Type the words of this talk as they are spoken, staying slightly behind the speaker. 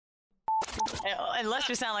Unless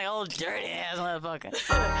you sound like old dirty ass motherfucker.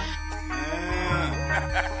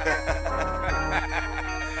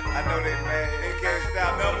 I know they mad. They can't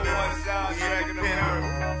stop. Number one soundtrack in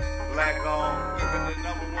America. Black on. The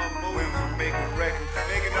number one movie from making records.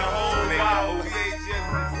 Making the whole wow.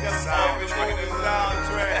 VHS soundtrack.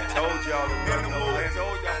 Told y'all to run the movie.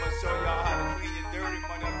 Told y'all I'm gonna show y'all how to clean your dirty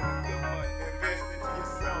money. Good money. Invest into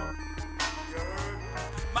yourself. You heard?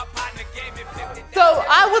 My partner gave me 50. So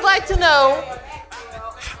I would like to know,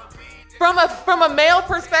 from a male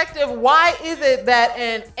perspective, why is it that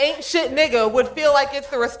an ain't shit nigga would feel like it's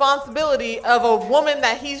the responsibility of a woman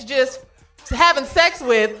that he's just having sex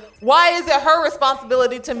with? Why is it her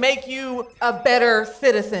responsibility to make you a better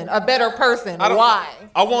citizen, a better person? Why?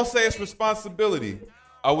 I won't say it's responsibility.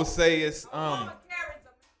 I would say it's So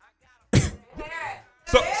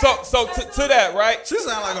to that, right? She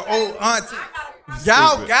sound like an old auntie.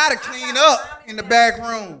 Y'all gotta clean up in the back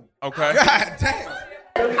room. Okay. God damn.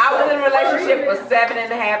 I was in a relationship for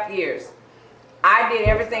 7.5 years. I did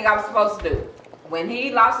everything I was supposed to do. When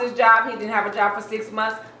he lost his job, he didn't have a job for 6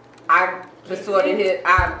 months. I resorted his.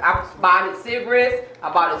 I bought his cigarettes.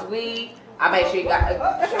 I bought his weed. I made sure he got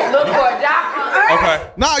look for a job. Okay.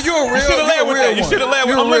 Nah, you a real. You should have led with that. You should have led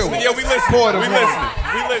with. I'm listening. Yeah, we listening. We listening.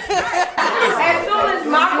 As soon as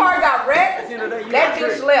my car got wrecked, that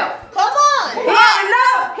bitch left. Come on.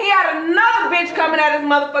 He had another bitch coming at his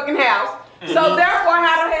motherfucking house. So therefore,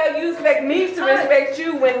 how the hell you expect me to respect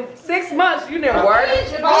you when 6 months you didn't work?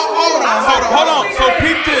 Hold on. So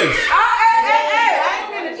peep this.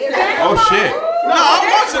 Oh shit. No, I'm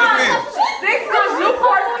watching the film. 6 months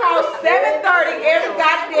Newport's cost $7.30 every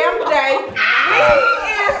goddamn day. Weed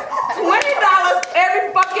is $20 every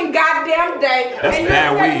fucking goddamn day. That's and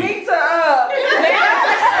bad you expect weed. me to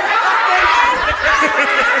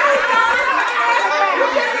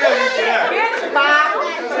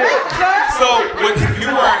So when you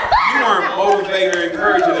weren't motivating or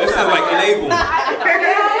encouraging, it sounds like enabling. No,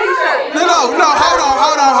 hold on.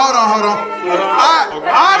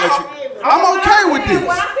 I'm okay with this.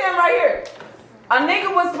 What I'm saying right here, a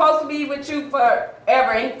nigga was supposed to be with you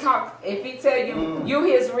forever. And if he tell you, you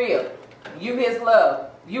his real, you his love,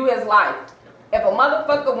 you his life. If a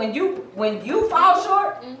motherfucker, when you fall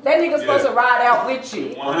short, that nigga's supposed to ride out with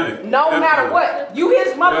you. 100. No matter what. You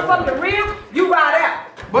his motherfucking real, you ride out.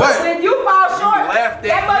 But when you fall short, that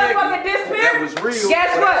motherfucker disappeared.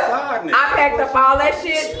 Guess what? I packed up all that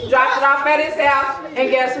shit, dropped it off at his house, and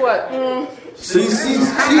guess what? Bye,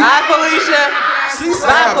 Felicia. She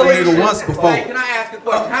slapped a nigga once before. Hey, can I ask a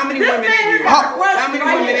question? How many women in here? How many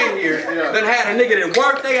women in here that had a nigga that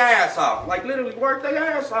worked their ass off? Like literally worked their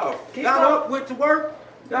ass off. Got up, went to work,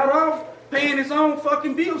 got off, paying his own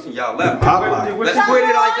fucking bills, and y'all left. Let's quit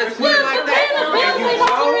it like that. And you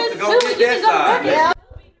chose to go get that side.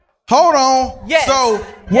 Hold on. Yes. So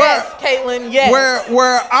yes, Caitlin. Yes.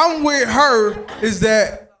 Where I'm with her is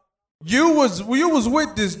that you was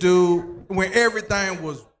with this dude when everything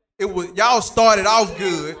was y'all started off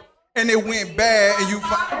good and it went bad and you.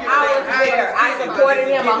 I was there. I supported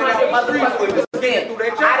him 100 motherfucking percent.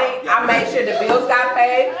 I made sure the bills got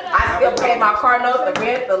paid. I still paid my car notes, the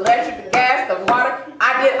rent, the electric, the gas, the water.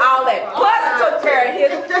 I did all that. Plus took care of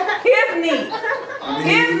his needs.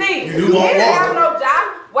 His needs. He didn't have no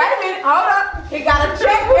job. Wait a minute, hold up. He got a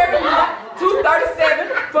check every month,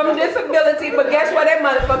 $237 from disability, but guess what that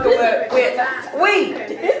motherfucker went with? Weed.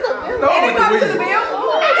 And it comes to the bill.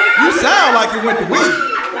 You sound like it went to weed.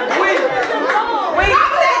 Weed.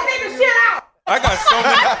 That nigga shit out.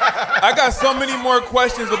 I got so many more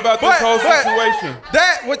questions about this whole situation.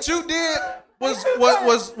 That what you did was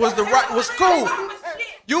cool.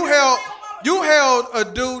 You held a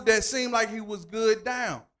dude that seemed like he was good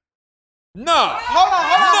down. No. Hold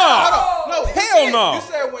on. No, hell no. You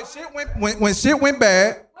said when shit went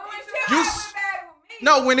bad.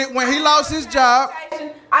 When he lost his job.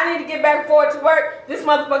 I need to get back forward to work. This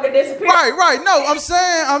motherfucker disappeared. Right. No, I'm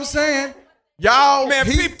saying, y'all. Man,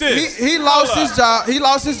 peep this. He lost his job. He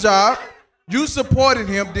lost his job. You supported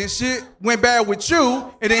him. Then shit went bad with you,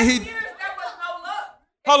 and then he.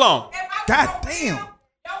 Hold on. God damn.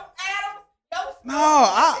 No,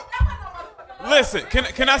 Listen,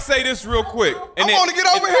 can I say this real quick? And I want to get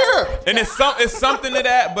over here. And it's something to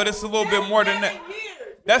that, but it's a little bit more than that.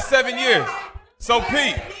 That's 7 years. So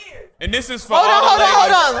Pete, and this is for all the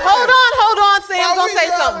ladies. Hold on. Sam's gonna say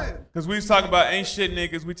something. Because we was talking about ain't shit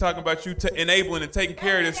niggas. We talking about you enabling and taking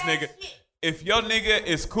care of this nigga. If your nigga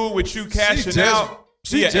is cool with you cashing out,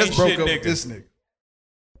 she just broke up with this nigga.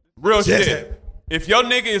 Real shit. If your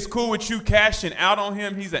nigga is cool with you cashing out on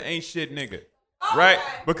him, he's an ain't shit nigga. Right?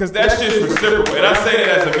 Because that's just reciprocal. And I say that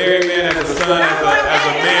as a married man, as a son, as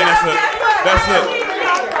a man, that's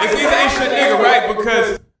If he's an ain't shit nigga, right?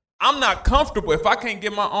 Because I'm not comfortable. If I can't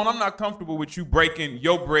get my own, I'm not comfortable with you breaking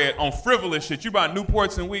your bread on frivolous shit. You buy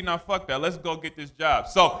Newports and weed, now fuck that. Let's go get this job.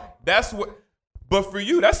 So that's what. But for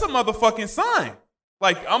you, that's a motherfucking sign.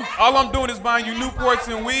 Like all I'm doing is buying you Newports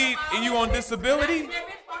and weed, and you on disability.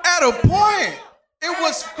 At a point, it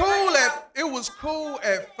was cool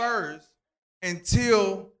at first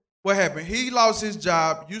until what happened. He lost his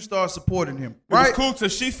job. You start supporting him, right? It was cool till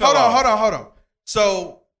she fell off. Hold on.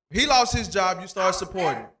 So he lost his job. You start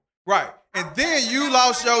supporting him, right? And then you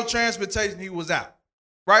lost your transportation. He was out,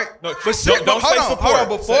 right? No, but shit, don't say support.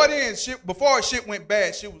 Hold on. Before shit went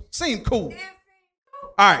bad, shit seemed cool.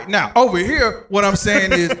 All right, now over here, what I'm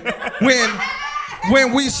saying is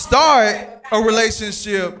when we start a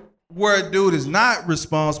relationship where a dude is not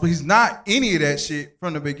responsible, he's not any of that shit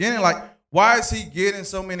from the beginning. Like, why is he getting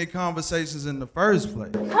so many conversations in the first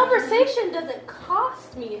place? Conversation doesn't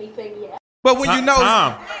cost me anything yet. But when you know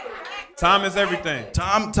time is everything.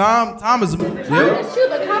 Time is Time is true,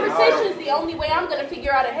 but conversation is the only way I'm gonna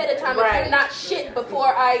figure out ahead of time if you're not shit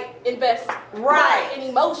before I invest in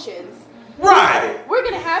emotions. Right. We're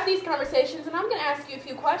gonna have these conversations, and I'm gonna ask you a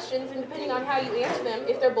few questions, and depending on how you answer them,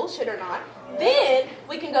 if they're bullshit or not, then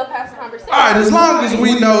we can go past conversation. All right, as long as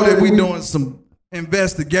we know that we doing some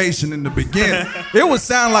investigation in the beginning, it would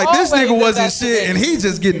sound like this nigga wasn't shit, and he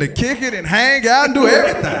just getting to kick it and hang out and do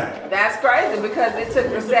everything. That's crazy because it took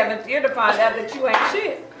the 7th year to find out that you ain't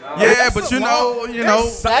shit. Yeah, but you know,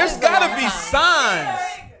 there's gotta be signs.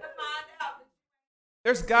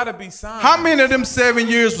 There's gotta be signs. How many of them 7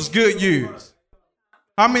 years was good years?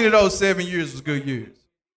 How many of those 7 years was good years?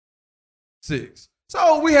 6.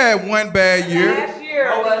 So we had one bad year. Last year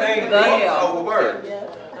was the hell. Overworked.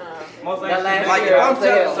 Like if I'm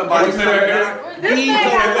telling somebody he's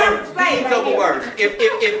overworked.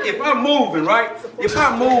 If I'm moving, right? If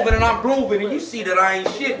I'm moving and I'm grooving and you see that I ain't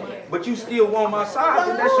shit, but you still want my side,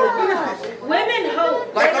 then that's your business. Women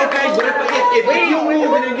hope. Like, okay, but if you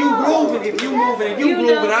moving and you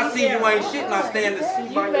grooving, I see you ain't shit and I stand to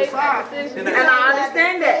see by your side. And I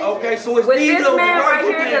understand that. Okay, so it's with these this little man words, right you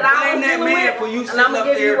here can't that I blame was that dealing man with, for you and sitting up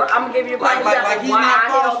there. I'm gonna give you a like example he's why not I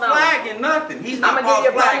held false on. flagging nothing. He's not I'ma give false you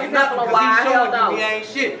a flagging nothing example of because why I he's held showing you on. he ain't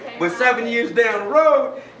shit. But 7 years down the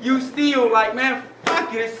road, you still like, man,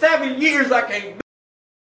 fuck it. It's 7 years I can't.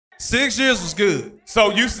 6 years was good.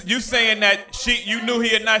 So you saying that you knew he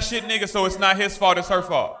had not shit nigga, so it's not his fault, it's her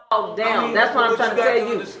fault. Oh damn, that's what I'm trying to tell you.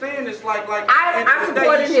 Understand? It's like I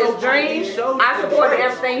supported his dreams. I supported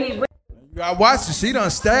everything he. You gotta watch it. She done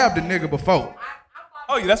stabbed a nigga before.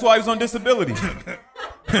 Oh yeah, that's why he was on disability.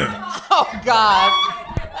 Oh God.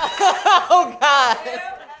 Oh God.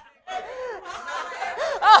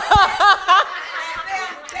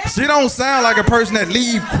 She don't sound like a person that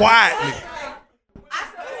leave quietly.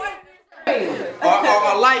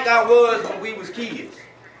 Or like I was when we was kids.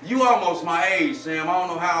 You almost my age, Sam. I don't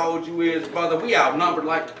know how old you is, brother. We outnumbered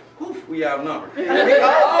like, we outnumbered. How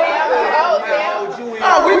old you is?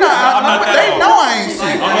 Oh, we not. They know I ain't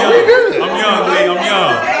shit. I'm young, Lee. I'm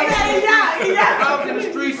young. I was in the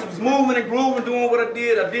streets, I was moving and grooving, doing what I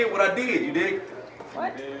did. I did what I did, you dig?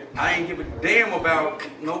 What? I ain't give a damn about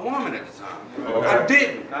no woman at the time. I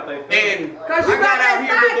didn't. And I Cause you got out that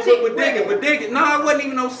here side chick with digging. No, I wasn't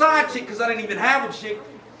even no side chick because I didn't even have a chick.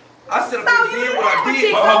 I said So I you did didn't what have I a did.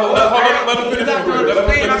 chick. Let him finish his word. Let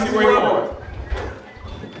him see where he going.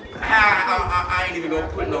 I ain't even gonna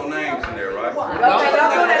put no names in there, right? Okay,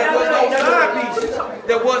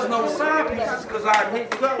 There was no side pieces because I hit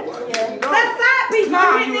go. That side piece.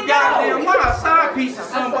 Nah, you goddamn lie. Side piece is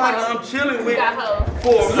somebody I'm chilling with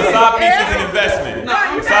for a The minute. side piece is an investment. Side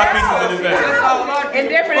piece is an investment. That's all I In give a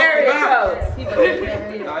different fuck area about.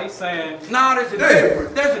 codes. Nah, he's saying. Nah, there's a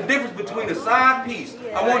difference. There's a difference between a side piece.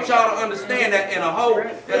 I want y'all to understand that in a hoe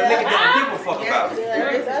that a nigga don't give a fuck about.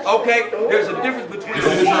 Okay? There's a difference between this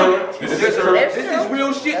is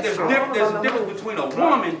real shit. There's a difference between a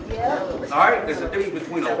woman. Alright? There's a difference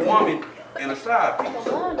between a woman and a side piece.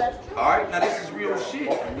 Alright? Now this is real shit.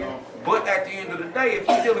 But at the end of the day, if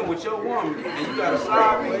you're dealing with your woman and you got a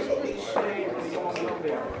side piece, shit ain't really going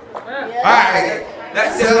nowhere. Alright.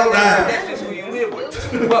 That's just who you live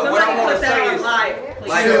with. But what I want to say is,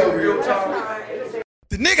 like real talk.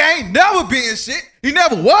 The nigga ain't never been shit. He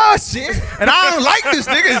never was shit. And I don't like this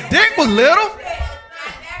nigga. His dick was little.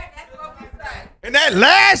 And that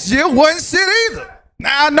last year wasn't shit either.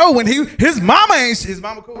 Now I know when his mama ain't shit. His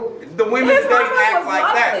mama cool. The women His they mama act was like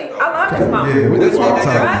lovely. that. I love his mama. Yeah, that's what I'm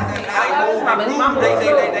talking I love his mama. His mama was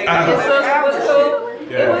cool. His sister was cool.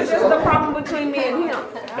 It was just a problem between me and him.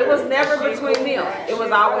 It was never between them. It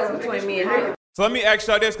was always between me and him. So let me ask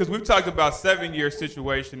y'all this, because we've talked about 7-year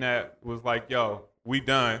situation that was like, yo, we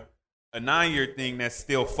done. A 9-year thing that's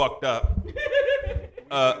still fucked up.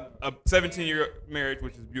 A 17-year marriage,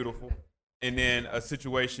 which is beautiful. And then a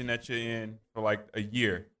situation that you're in for like a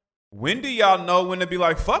year. When do y'all know when to be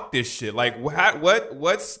like, fuck this shit? Like,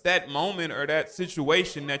 what's that moment or that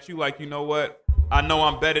situation that you like, you know what? I know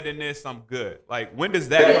I'm better than this. I'm good. Like, when does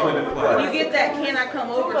that come into play? You get that can I come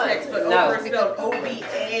over text, but over is spelled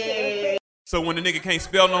OVA. So when the nigga can't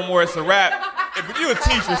spell no more, it's a rap. But you a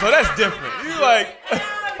teacher, so that's different. You like,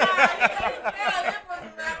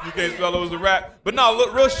 you can't spell it was a rap. But no,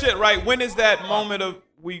 look, real shit, right? When is that moment of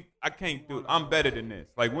I can't do it. I'm better than this.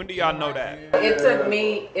 Like, when do y'all know that?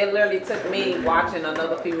 It literally took me watching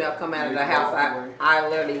another female come out of the house. I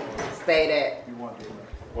literally stayed at.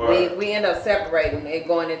 We ended up separating and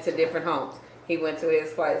going into different homes. He went to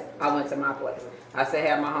his place. I went to my place. I still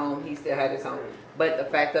had my home. He still had his home. But the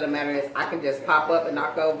fact of the matter is, I can just pop up and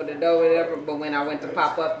knock over the door, whatever. But when I went to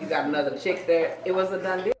pop up, you got another chick there. It was a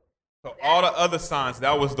done deal. So all the other signs,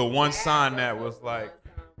 that was the one sign that was like.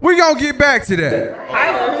 We gonna get back to that.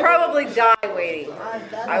 I will probably die waiting.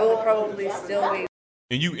 I will probably still wait.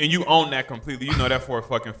 And you own that completely. You know that for a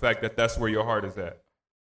fucking fact that's where your heart is at.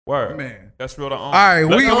 Word, man. That's real to own. All right,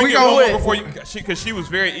 we go before you, because she was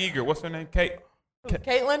very eager. What's her name? Caitlin.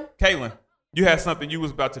 Caitlin, you had something you was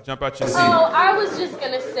about to jump out your seat. Oh, I was just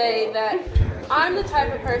gonna say that I'm the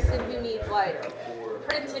type of person who needs like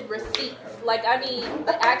printed receipts. Like, I need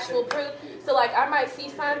the actual proof. So like, I might see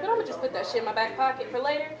signs, but I'm gonna just put that shit in my back pocket for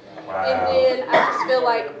later. Wow. And then I just feel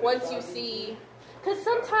like once you see, because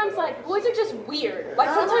sometimes like boys are just weird. Like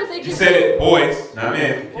sometimes they just. You said it, boys, not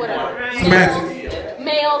men. Whatever.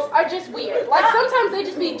 Males are just weird. Like sometimes they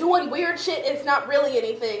just be doing weird shit. It's not really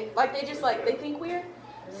anything. Like they just like they think weird.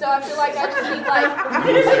 So I feel like I just need like.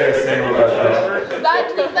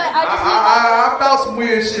 I felt some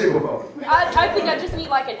weird shit before. I think I just need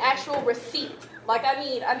like an actual receipt. Like I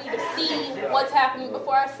need to see what's happening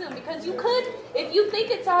before I assume, because you could, if you think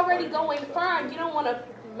it's already going fine, you don't want to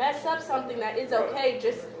mess up something that is okay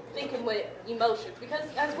just thinking with emotions, because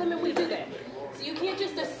as women we do that. So you can't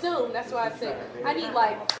just assume. That's why I said I need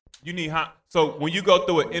like. You need so when you go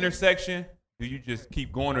through an intersection, do you just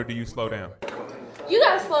keep going or do you slow down? You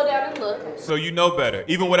gotta slow down and look. So you know better,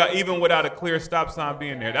 even without a clear stop sign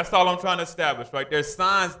being there. That's all I'm trying to establish, right? There's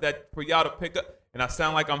signs that for y'all to pick up, and I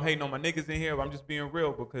sound like I'm hating on my niggas in here, but I'm just being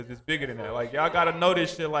real because it's bigger than that. Like, y'all gotta know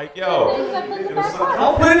this shit. Like, yo,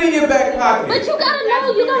 don't put it in your back pocket. But you gotta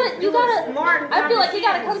know. You gotta. I feel like you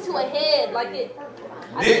gotta come to a head. Like it.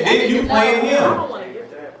 Then you playing him.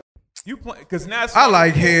 You play because now I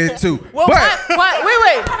like head too. Well, but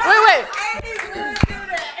wait.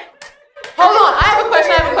 Hold on, I have a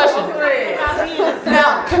question.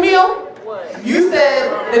 Now, Camille, you said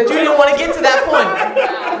that you didn't want to get to that point.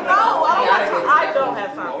 No, I don't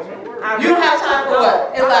have time. You don't have time for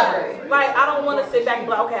what? Elaborate. Like, I don't want to sit back and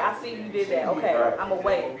be like, okay, I see you did that. Okay, I'm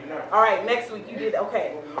away. All right, next week you did that.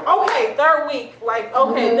 Okay, third week, like,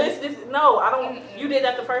 okay, this, no, I don't, you did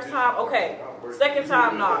that the first time. Okay, second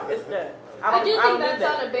time, no, it's done. I do think that's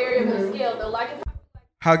on a variable scale, though. Like,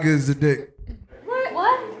 how good is the dick?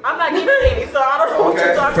 What? I'm not getting any, so I don't know what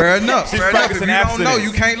you're talking Fair enough. She's Fair enough. If you practicing don't know,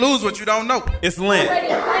 you can't lose what you don't know. It's lint. Already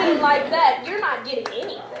playing like that, you're not getting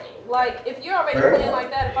anything. Like, if you're already playing like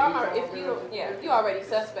that, if you already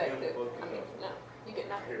suspected, I mean, no, you get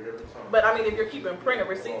nothing. But I mean, if you're keeping printed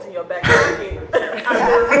receipts in your back pocket,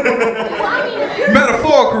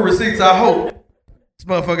 Metaphorical receipts, I hope. This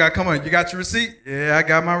motherfucker, come on, you got your receipt? Yeah, I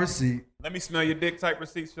got my receipt. Let me smell your dick type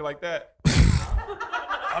receipts, shit like that.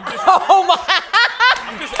 Oh my.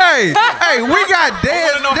 Hey, we got I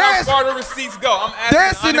want to know how far the receipts go. I'm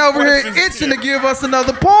asking dancing over here itching to give us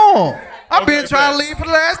another poem. I've been trying to leave for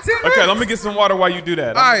the last 10 minutes. Okay, let me get some water while you do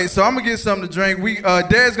that. All right, so I'm going to get something to drink.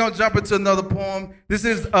 Dad's going to jump into another poem. This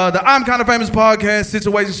is the I'm Kinda Famous podcast,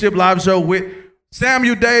 Situationship live show with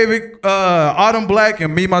Samuel David, Autumn Black,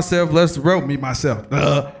 and me, myself, Lester Rowe, me, myself.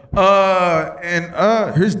 And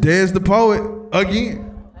here's Dez the Poet again.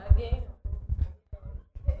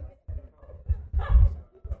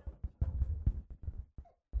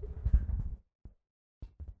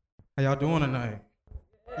 How y'all doing tonight?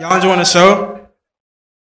 Y'all enjoying the show?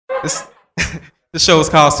 This show is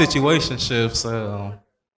called Situationships.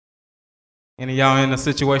 Any of y'all in a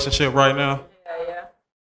situationship right now? Yeah.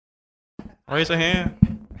 Raise your hand.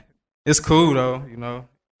 It's cool though, you know.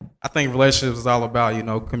 I think relationships is all about, you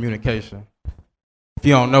know, communication. If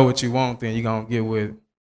you don't know what you want, then you're gonna get what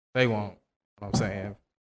they want. You know what I'm saying?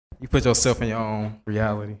 You put yourself in your own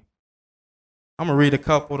reality. I'm gonna read a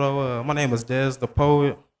couple though. My name is Dez the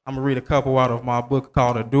Poet. I'm gonna read a couple out of my book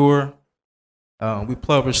called Adore. We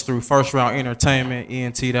publish through First Round Entertainment,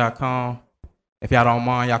 ENT.com. If y'all don't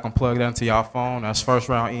mind, y'all can plug that into y'all phone. That's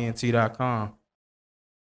FirstRoundENT.com.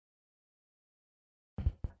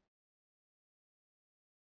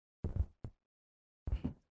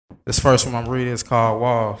 This first one I'm reading is called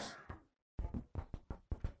Walls.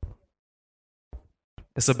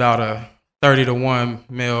 It's about a 30-to-1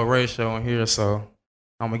 male ratio in here, so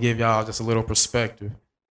I'm gonna give y'all just a little perspective.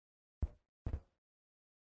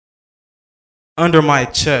 Under my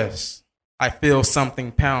chest, I feel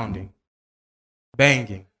something pounding,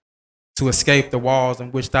 banging, to escape the walls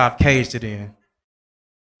in which I've caged it in.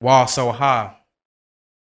 Walls so high,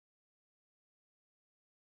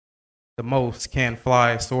 the most can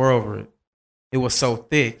fly, soar over it. It was so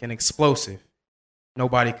thick and explosive,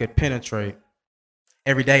 nobody could penetrate.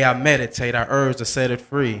 Every day I meditate, I urge to set it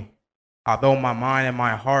free. Although my mind and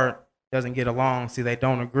my heart doesn't get along, see, they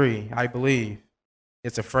don't agree. I believe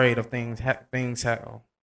it's afraid of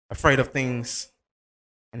afraid of things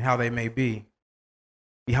and how they may be.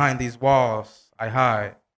 Behind these walls, I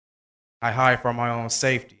hide. I hide for my own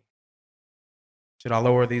safety. Should I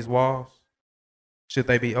lower these walls? Should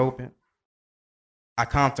they be open? I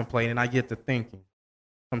contemplate and I get to thinking.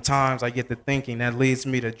 Sometimes I get to thinking that leads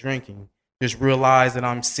me to drinking. Just realize that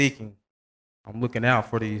I'm seeking. I'm looking out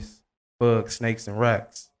for these bugs, snakes, and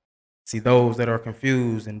rats. See those that are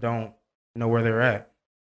confused and don't know where they're at.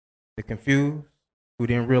 The confused who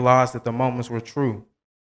didn't realize that the moments were true.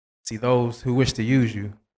 See those who wish to use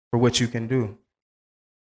you for what you can do.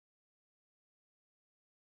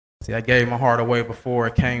 See, I gave my heart away before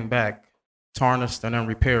it came back, tarnished and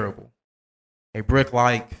unrepairable. A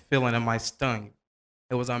brick-like feeling in my stomach.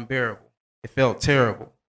 It was unbearable. It felt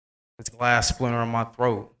terrible. This glass splinter in my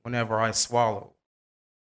throat whenever I swallowed.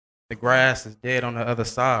 The grass is dead on the other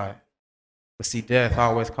side, but see, death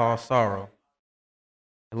always caused sorrow.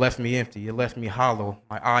 It left me empty. It left me hollow.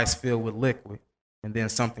 My eyes filled with liquid, and then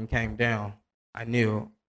something came down. I kneeled.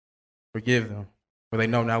 Forgive them, for they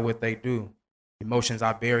know not what they do. Emotions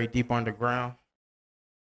I bury deep underground.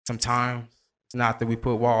 Sometimes it's not that we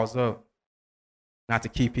put walls up, not to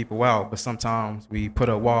keep people out, but sometimes we put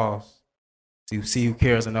up walls to see who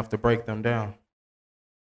cares enough to break them down.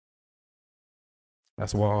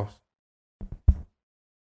 That's walls.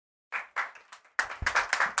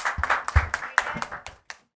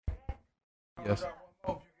 Yes.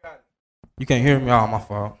 You can't hear me? Oh, my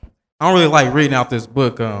fault. I don't really like reading out this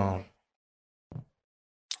book.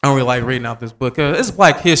 It's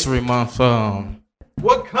Black History Month.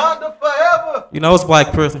 Wakanda forever. You know, it's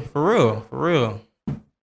Black person. For real, for real. You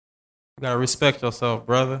gotta respect yourself,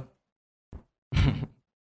 brother.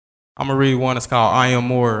 I'm gonna read one. It's called I Am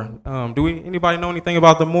Moor. Anybody know anything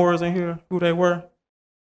about the Moors in here? Who they were?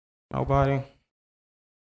 Nobody?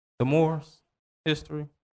 The Moors? History?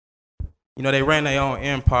 You know, they ran their own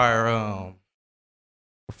empire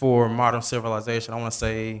before modern civilization. I want to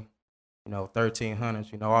say,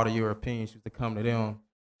 1300s. All the Europeans used to come to them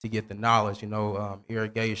to get the knowledge,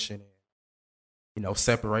 irrigation,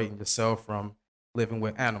 separating yourself from living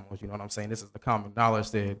with animals. You know what I'm saying? This is the common knowledge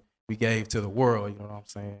that we gave to the world. You know what I'm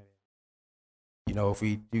saying? If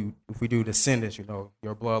we do descendants, your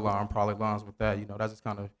bloodline probably lines with that. That just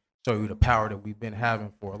kind of show you the power that we've been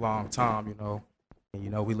having for a long time.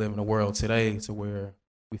 And we live in a world today to where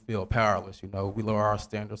we feel powerless. We lower our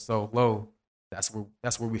standards so low. That's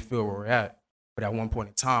where we feel where we're at. But at one point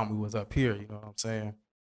in time, we was up here. You know what I'm saying?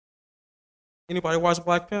 Anybody watch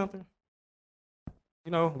Black Panther?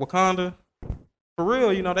 Wakanda. For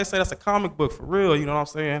real, they say that's a comic book. For real, you know what I'm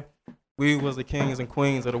saying? We was the kings and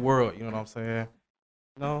queens of the world. You know what I'm saying?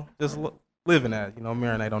 Just living that.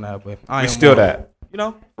 Marinate on that. But I am still more, that.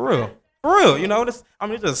 For real. For real.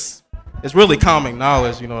 It's really common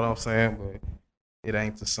knowledge. You know what I'm saying? But it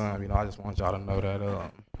ain't the sum. I just want y'all to know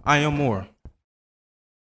that I am more.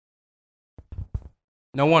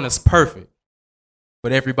 No one is perfect,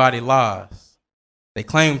 but everybody lies. They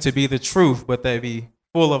claim to be the truth, but they be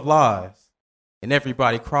full of lies. And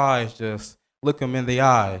everybody cries, just look them in the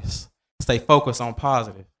eyes. Stay focused on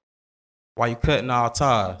positive while you cutting all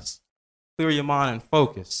ties. Clear your mind and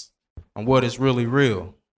focus on what is really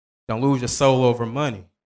real. Don't lose your soul over money,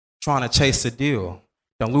 trying to chase a deal.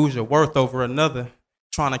 Don't lose your worth over another,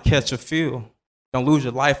 trying to catch a feel. Don't lose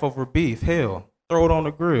your life over beef. Hell, throw it on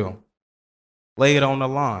the grill. Lay it on the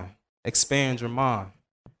line. Expand your mind.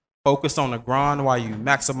 Focus on the grind while you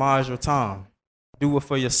maximize your time. Do it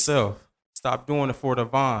for yourself. Stop doing it for the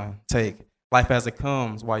vine. Take life as it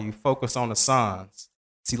comes while you focus on the signs.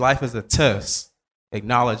 See, life is a test.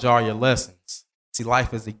 Acknowledge all your lessons. See,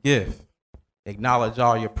 life is a gift. Acknowledge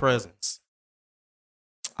all your presence.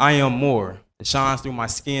 I am more. It shines through my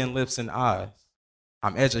skin, lips, and eyes.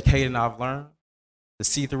 I'm educated and I've learned to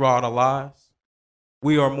see through all the lies.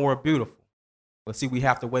 We are more beautiful. But see, we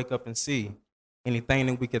have to wake up and see anything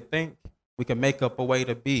that we could think, we can make up a way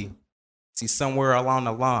to be. See, somewhere along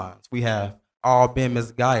the lines, we have all been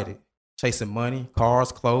misguided. Chasing money,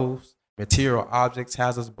 cars, clothes, material objects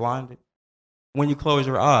has us blinded. When you close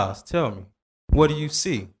your eyes, tell me, what do you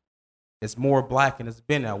see? It's more black and it's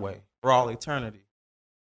been that way for all eternity.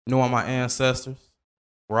 Knowing my ancestors,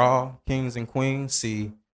 we're all kings and queens.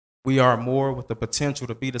 See, we are more with the potential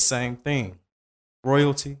to be the same thing.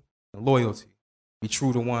 Royalty and loyalty. Be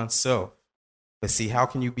true to oneself. But see, how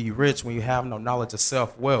can you be rich when you have no knowledge of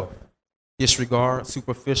self-wealth? Disregard,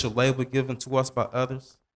 superficial label given to us by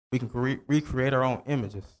others. We can recreate our own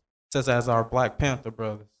images, such as our Black Panther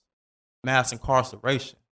brothers. Mass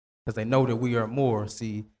incarceration, because they know that we are more.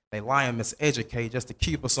 See, they lie and miseducate just to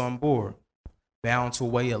keep us on board. Bound to a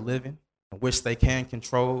way of living, in which they can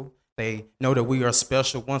control. They know that we are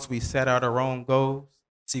special once we set out our own goals.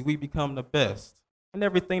 See, we become the best in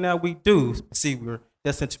everything that we do. See, we're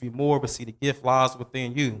destined to be more, but see, the gift lies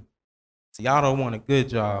within you. See, I don't want a good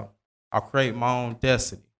job. I'll create my own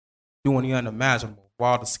destiny, doing the unimaginable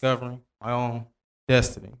while discovering my own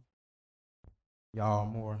destiny. Y'all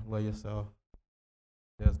more, love yourself.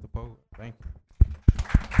 That's the poet. Thank you.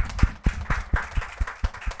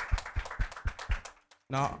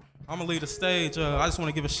 Now, I'm gonna leave the stage. I just want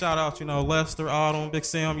to give a shout out, Lester, Autumn, Big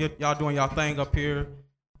Sam, y'all doing y'all thing up here.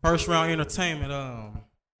 First Round Entertainment. I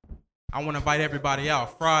want to invite everybody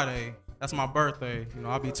out Friday. That's my birthday.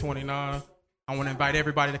 I'll be 29. I want to invite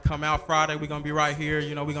everybody to come out Friday. We're gonna be right here.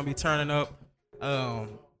 We're gonna be turning up.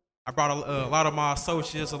 I brought a lot of my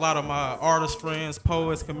associates, a lot of my artist friends,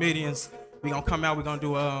 poets, comedians. We're gonna come out. We're gonna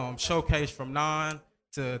do a showcase from 9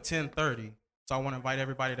 to 10:30. So I want to invite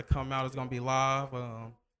everybody to come out. It's gonna be live.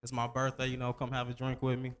 It's my birthday. Come have a drink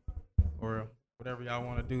with me, or whatever y'all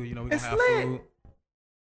want to do. We're gonna have food.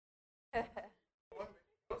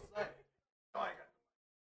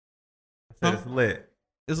 It's lit.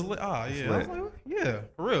 It's lit. Oh, It's yeah. lit. Yeah,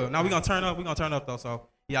 for real. Now we're going to turn up. We're going to turn up, though. So,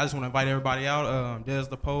 yeah, I just want to invite everybody out. Des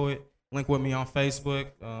the Poet. Link with me on Facebook,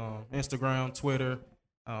 Instagram, Twitter.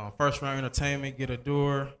 First Round Entertainment. Get a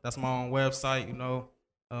door. That's my own website,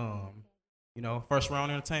 First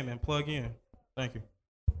Round Entertainment. Plug in. Thank you.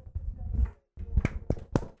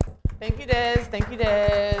 Thank you, Des. Thank you,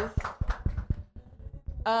 Des.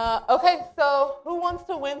 Okay, so who wants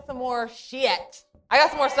to win some more shit? I got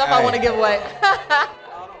some more stuff I want to give away.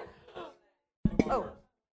 Oh,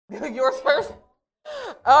 yours first?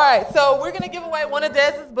 All right, so we're going to give away one of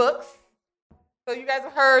Dez's books. So you guys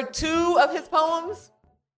have heard 2 of his poems?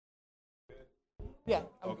 Yeah.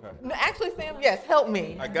 Okay. No, actually, Sam, yes, help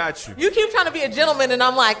me. I got you. You keep trying to be a gentleman, and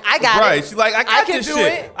I'm like, I got it. Right. She's like, I got can this do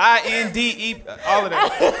shit. it. INDE, all of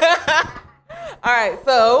that. All right,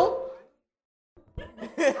 so.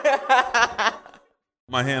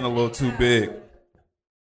 My hand a little too big.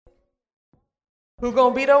 Who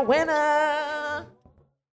gonna be the winner?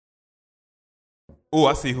 Ooh,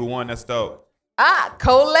 I see who won. That's dope.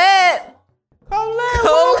 Colette.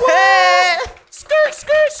 Colette. Skirt.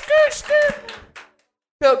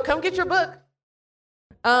 So come get your book.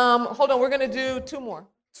 Hold on, we're gonna do 2 more.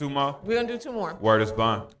 2 more? We're gonna do 2 more. Word is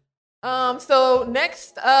bond. So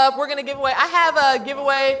next up, we're gonna give away. I have a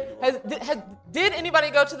giveaway. Did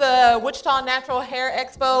anybody go to the Wichita Natural Hair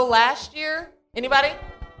Expo last year? Anybody?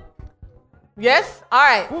 Yes? All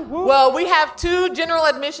right. Well, we have 2 general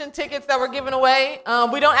admission tickets that we're giving away.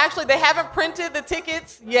 They haven't printed the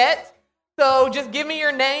tickets yet. So just give me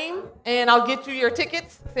your name and I'll get you your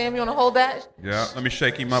tickets. Sam, you want to hold that? Yeah, let me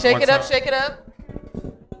shake him up. Shake it up.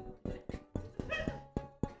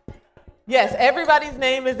 Yes, everybody's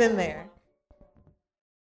name is in there.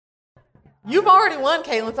 You've already won,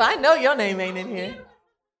 Caitlin, so I know your name ain't in here.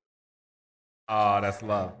 Oh, that's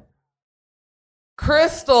love.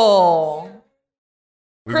 Crystal.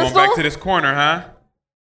 We're going back to this corner, huh?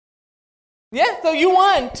 Yeah, so you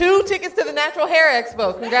won 2 tickets to the Natural Hair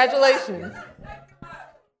Expo. Congratulations.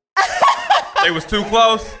 They was too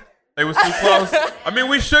close. I mean,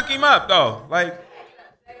 we shook him up, though. Like,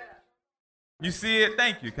 you see it?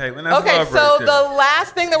 Thank you, Caitlin. That's Okay, love so right there. the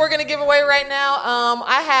last thing that we're going to give away right now,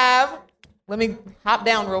 let me hop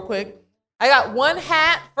down real quick. I got 1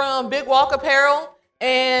 hat from Big Walk Apparel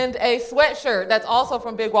and a sweatshirt that's also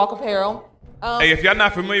from Big Walk Apparel. Hey, if y'all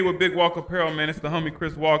not familiar with Big Walk Apparel, man, it's the homie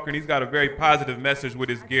Chris Walker, and he's got a very positive message with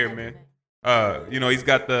his gear, man. He's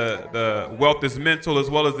got the wealth is mental as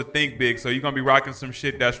well as the think big, so you're going to be rocking some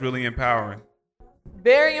shit that's really empowering.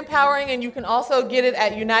 Very empowering, and you can also get it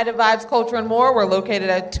at United Vibes Culture and More. We're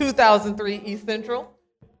located at 2003 East Central.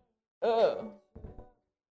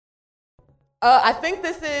 I think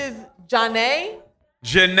this is Janae.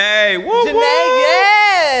 Janae. Woo, Janae, woo.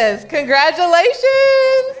 yes.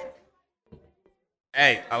 Congratulations.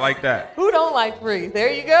 Hey, I like that. Who don't like free? There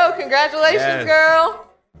you go. Congratulations, Yes. girl.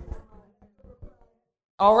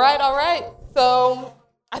 All right. So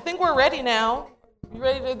I think we're ready now. You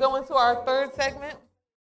ready to go into our third segment?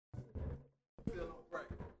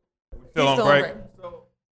 Still He's on break.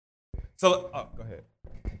 So, go ahead.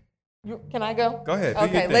 Can I go? Go ahead. Do your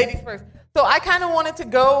Okay, thing. ladies first. So I kind of wanted to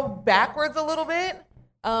go backwards a little bit.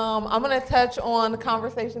 I'm going to touch on the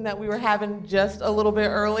conversation that we were having just a little bit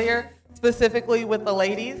earlier, specifically with the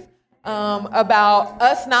ladies, about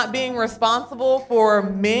us not being responsible for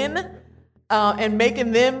men and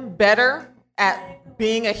making them better at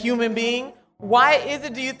being a human being. Why is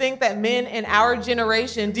it, do you think, that men in our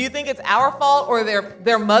generation, do you think it's our fault or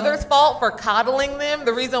their mother's fault for coddling them,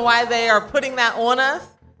 the reason why they are putting that on us?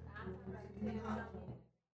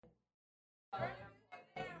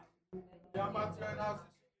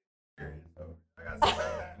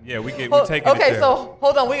 Yeah, we taking it Okay, there. so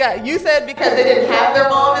hold on. You said because they didn't have their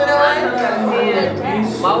mom in their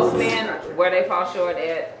life? Most men, where they fall short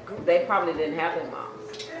at, they probably didn't have their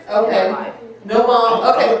moms. Okay. No mom.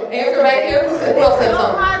 Okay, answer back here. Who else said No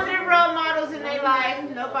something? positive role models in their life.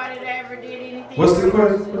 Nobody that ever did anything. What's the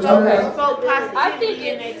question? Spoke I think positivity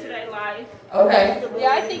into their life. Okay.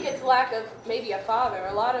 Yeah, I think it's lack of maybe a father.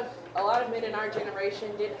 A lot of men in our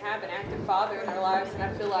generation didn't have an active father in their lives, and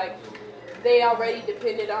I feel like they already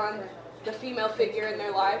depended on the female figure in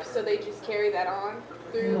their life, so they just carry that on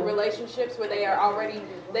through relationships where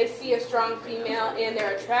they see a strong female and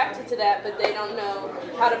they're attracted to that, but they don't know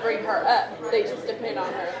how to bring her up. They just depend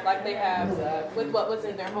on her like they have with what was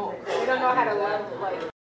in their home. They don't know how to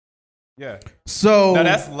love Yeah. So now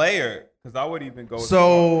that's layered, because I would even go.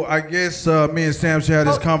 So I guess me and Sam should have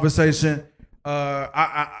this conversation. But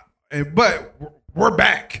we're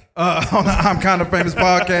back on the I'm Kind of Famous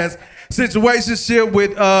podcast. Situationship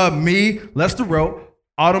with me, Lester Rowe,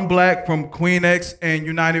 Autumn Black from Queen X and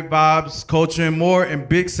United Vibes, Culture and More, and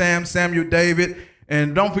Big Sam, Samuel David.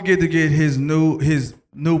 And don't forget to get his new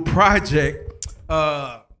project.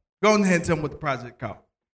 Go ahead and tell me what the project called.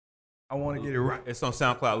 I want to get it right. It's on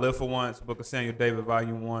SoundCloud. Live for Once, Book of Samuel David,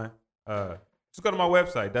 Volume 1. Just go to my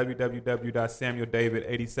website,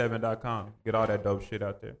 www.samueldavid87.com. Get all that dope shit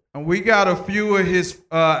out there. And we got a few of his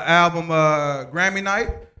album Grammy Night.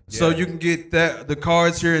 So you can get the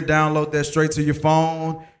cards here and download that straight to your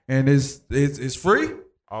phone. And it's free.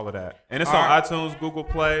 All of that. And it's on iTunes, Google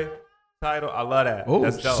Play, Tidal. I love that. Oh,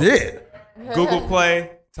 that's dope. shit. Google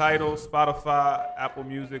Play, Tidal, Spotify, Apple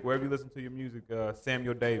Music, wherever you listen to your music,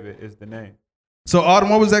 Samuel David is the name. So Autumn,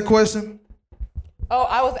 what was that question? Oh,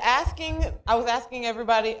 I was asking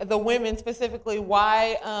everybody, the women specifically,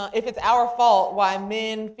 why, if it's our fault, why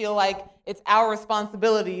men feel like it's our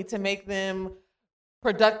responsibility to make them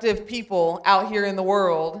productive people out here in the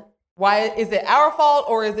world. Why is it our fault,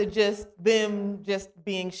 or is it just them just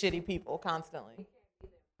being shitty people constantly?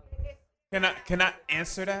 Can I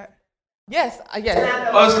answer that? Yes, yes.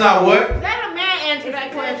 Us not what? Let a man answer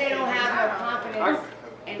that question. They don't have no confidence.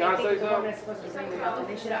 And they think the woman is supposed to bring them up, and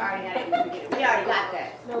they should have already had it in the beginning. We already got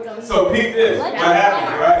that. So peep this. What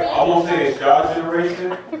happens, right? I won't say it's y'all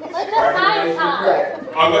generation.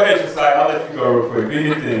 Oh, go ahead, Josiah. I'll let you go real quick. Do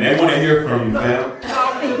your thing. They want to hear from you, fam.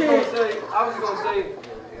 I was gonna say,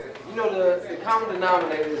 you know, the common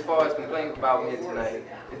denominator as far as complaining about men tonight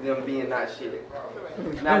is them being not shit.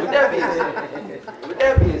 Now, with that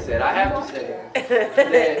being said, I have to say that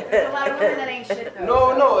There's a lot of women that ain't shit though.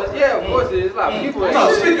 no, of course it is a lot of people.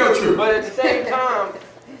 No, speak your truth. But at the same time,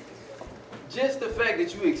 just the fact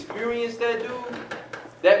that you experienced that dude,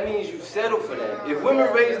 that means you settle for that. If women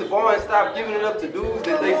raise the bar and stop giving it up to dudes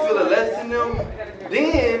that they feel are less than them,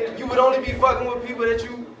 then you would only be fucking with people that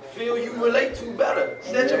you feel you relate to better.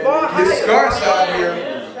 Set your bar higher. This scar's out here.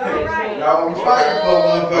 Y'all want to fight for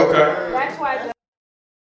motherfucker. That's why.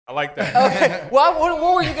 I like that. Okay. Well,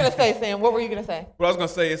 what were you gonna say, Sam? What were you gonna say? What I was gonna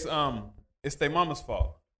say is, it's their mama's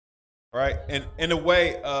fault, right? And in a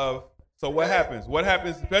way of, so what happens? What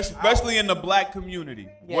happens, especially in the black community?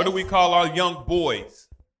 Yes. What do we call our young boys?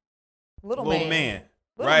 Little man.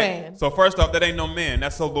 Little Right? man. So first off, that ain't no man.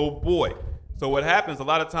 That's a little boy. So what happens, a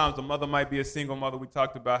lot of times the mother might be a single mother. We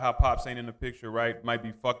talked about how Pops ain't in the picture, right? Might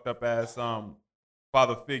be fucked up as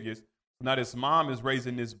father figures. Now this mom is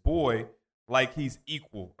raising this boy like he's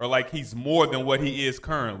equal or like he's more than what he is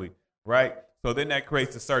currently, right? So then that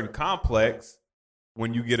creates a certain complex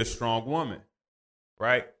when you get a strong woman,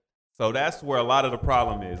 right? So that's where a lot of the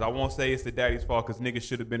problem is. I won't say it's the daddy's fault because niggas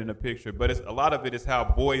should have been in the picture, but a lot of it is how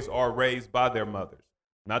boys are raised by their mothers.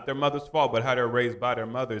 Not their mother's fault, but how they're raised by their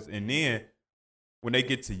mothers. And then when they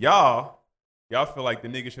get to y'all feel like the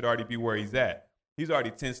nigga should already be where he's at. He's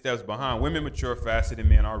already 10 steps behind. Women mature faster than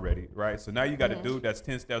men already, right? So now you got a dude that's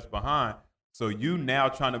 10 steps behind. So you now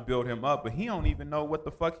trying to build him up, but he don't even know what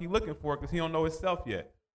the fuck he looking for because he don't know himself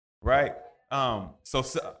yet, right? So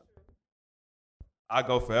I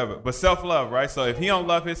go forever. But self-love, right? So if he don't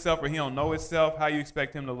love himself or he don't know himself, how you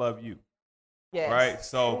expect him to love you? Yes. Right?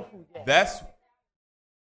 So that's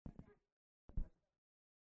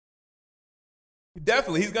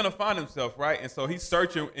definitely, he's gonna find himself, right? And so he's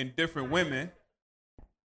searching in different women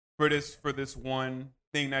for this one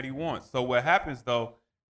thing that he wants. So what happens though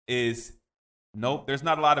is nope, there's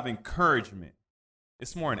not a lot of encouragement.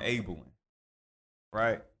 It's more enabling,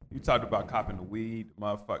 right? You talked about copping the weed,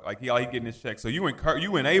 motherfucker. Like he getting his check. So you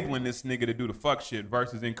enabling this nigga to do the fuck shit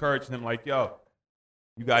versus encouraging him like, yo,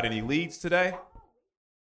 you got any leads today?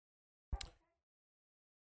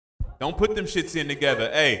 Don't put them shits in together.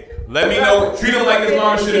 Hey, let me know. Treat him like his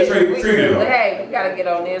mom should have treated him. Hey, we gotta get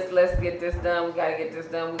on this. Let's get this done. We gotta get this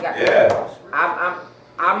done. We got. Yeah.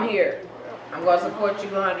 I'm here. I'm gonna support you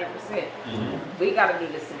 100%. We gotta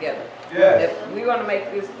do this together. Yeah. If we're gonna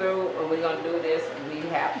make this through, or we're gonna do this, we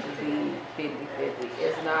have to be 50-50.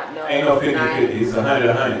 It's not no. Ain't no 50-50. It's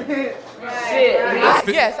 100-100. Shit.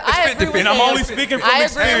 Yes, I agree with And I'm Sam. only speaking from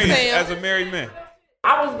experience as a married man.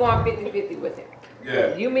 I was going 50-50 with him.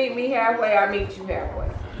 Yeah. You meet me halfway, I meet you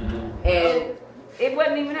halfway. And it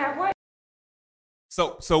wasn't even halfway.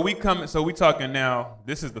 So we talking now,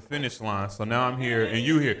 this is the finish line. So now I'm here and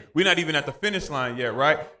you here. We're not even at the finish line yet,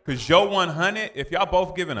 right? Because your 100, if y'all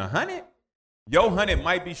both giving 100, your 100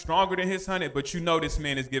 might be stronger than his 100, but you know this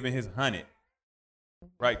man is giving his 100.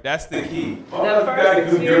 Right? That's the key. The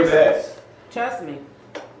first 6 years, trust me,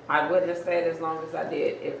 I wouldn't have stayed as long as I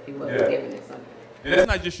did if he wasn't giving it something. And that's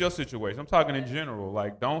not just your situation. I'm talking in general.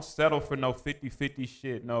 Like, don't settle for no 50-50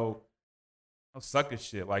 shit, no sucker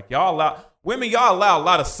shit. Like, y'all allow a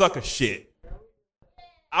lot of sucker shit.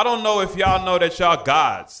 I don't know if y'all know that y'all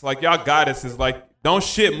gods. Like, y'all goddesses. Like, don't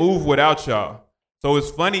shit move without y'all. So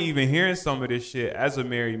it's funny even hearing some of this shit as a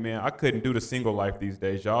married man. I couldn't do the single life these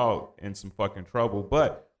days. Y'all in some fucking trouble.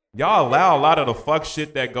 But y'all allow a lot of the fuck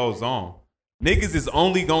shit that goes on. Niggas is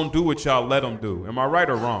only gonna do what y'all let them do. Am I right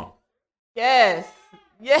or wrong? Yes.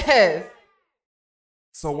 Yes.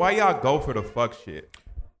 So why y'all go for the fuck shit?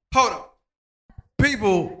 Hold on.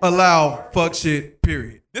 People allow fuck shit,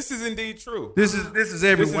 period. This is indeed true. This is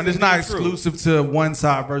everyone. It's not exclusive to one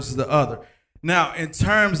side versus the other. Now, in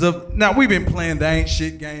terms of we've been playing the ain't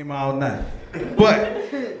shit game all night. But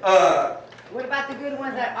what about the good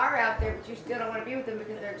ones that are out there, but you still don't want to be with them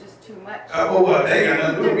because they're just too much? Well, they got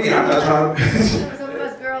nothing to do with me. I'm not trying to. Some of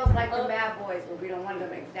us girls like the bad boys, but we don't want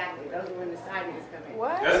them exactly. Those are when the side niggas come in.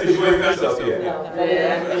 What? That's because you ain't found yourself yet.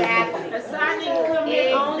 Exactly. A side nigga come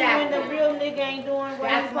in only when the real nigga ain't doing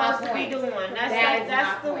what he's supposed to be doing.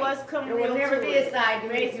 That's the what's come There real will never to be it. a side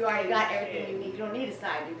dude if you already got everything you need. You don't need a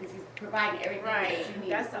side dude because he's providing everything that you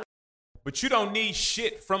need. But you don't need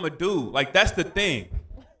shit from a dude. Like, that's the thing.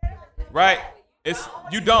 Right?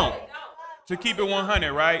 You don't. To keep it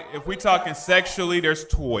 100, right? If we talking sexually, there's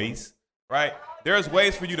toys, right? There's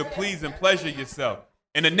ways for you to please and pleasure yourself.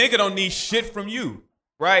 And a nigga don't need shit from you,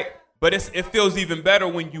 right? But it feels even better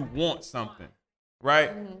when you want something,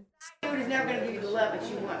 right? Dude is never gonna give you the love that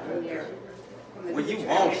you want from When you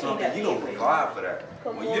want something, you don't provide for that.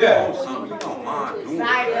 When you want something, you don't mind doing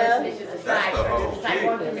side it. person is just a side That's the person. whole It's like shit.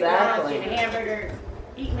 going to McDonald's, getting a hamburger,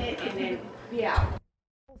 eating it, and then be out.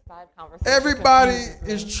 Everybody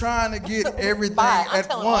is trying to get everything Bye. I'm at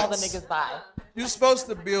telling once. all the niggas bye. You're supposed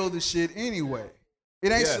to build the shit anyway.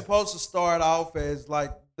 It ain't supposed to start off as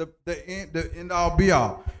like the end all be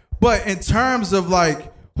all. But in terms of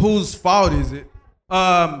like whose fault is it?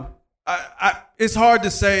 It's hard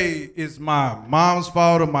to say it's my mom's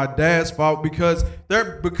fault or my dad's fault because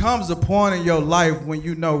there becomes a point in your life when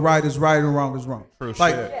you know right is right and wrong is wrong. True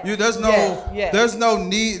like shit. there's no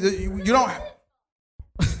need. You don't.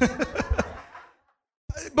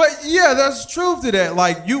 But yeah, there's truth to that.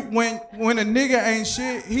 Like when a nigga ain't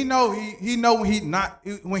shit, he know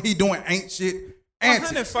when he doing ain't shit.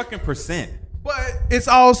 100%. But it's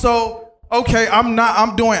also okay.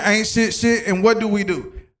 I'm doing ain't shit. And what do we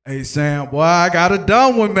do? Hey Sam, boy, I got a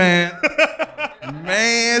done one, man.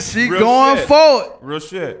 Man, she Real going shit. for it. Real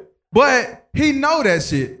shit. But he know that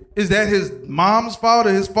shit. Is that his mom's fault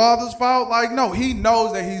or his father's fault? Like, no, he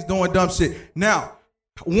knows that he's doing dumb shit. Now,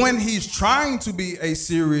 when he's trying to be a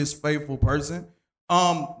serious, faithful person,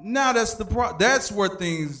 now that's where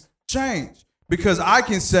things change. Because I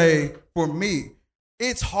can say, for me,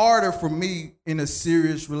 it's harder for me in a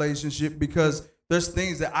serious relationship because there's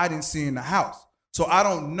things that I didn't see in the house. So I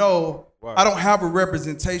don't know I don't have a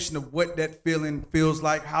representation of what that feeling feels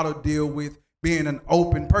like, how to deal with being an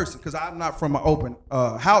open person, because I'm not from an open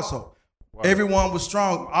household. Everyone was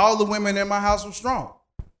strong. All the women in my house were strong.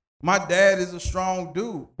 My dad is a strong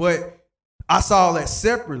dude, but I saw that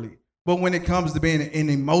separately. But when it comes to being an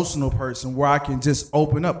emotional person where I can just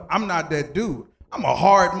open up, I'm not that dude. I'm a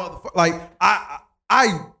hard motherfucker. Like,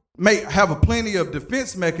 I may have a plenty of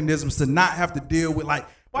defense mechanisms to not have to deal with, like,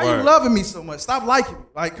 why are you loving me so much? Stop liking me.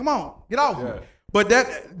 Like, come on, get off me. But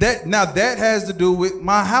that has to do with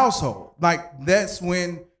my household. Like, that's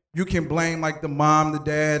when you can blame like the mom, the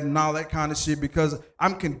dad, and all that kind of shit, because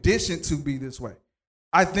I'm conditioned to be this way.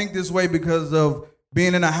 I think this way because of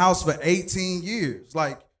being in a house for 18 years.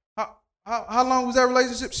 Like, how long was that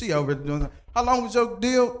relationship? She over doing that. How long was your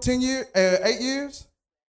deal? 10 years? 8 years?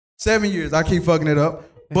 7 years. I keep fucking it up.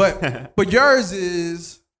 But yours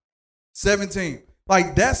is 17.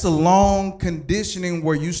 Like, that's a long conditioning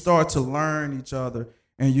where you start to learn each other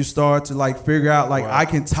and you start to like figure out like I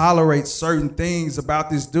can tolerate certain things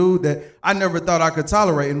about this dude that I never thought I could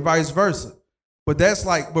tolerate, and vice versa. But that's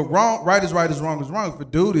like, but right is right, is wrong is wrong. If a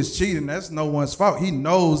dude is cheating, that's no one's fault. He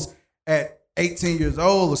knows at 18 years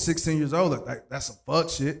old or 16 years old, like that's some fuck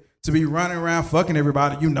shit. To be running around fucking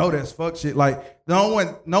everybody, you know that's fuck shit. Like no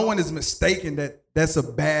one is mistaken that that's a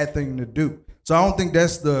bad thing to do. So I don't think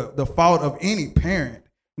that's the fault of any parent.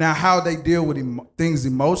 Now, how they deal with things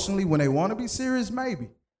emotionally when they want to be serious, maybe.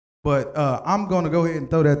 But I'm going to go ahead and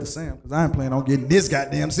throw that to Sam because I ain't planning on getting this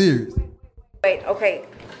goddamn serious. Wait, okay.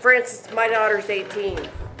 For instance, my daughter's 18,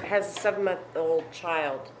 has a 7-month-old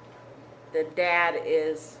child. The dad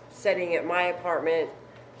is sitting at my apartment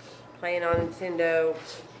playing on Nintendo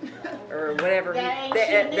or whatever, the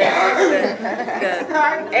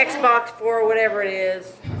Xbox 4 or whatever it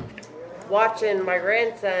is, watching my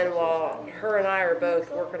grandson while her and I are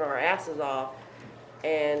both working our asses off,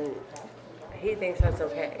 and he thinks that's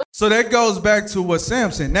okay. So that goes back to what Sam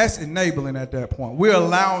said. That's enabling at that point. We're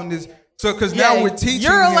allowing this. So, because now we're teaching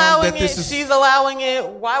you're him allowing that this is. She's allowing it.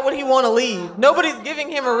 Why would he want to leave? Nobody's giving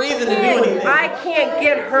him a reason to do anything. I can't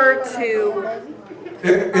get her to.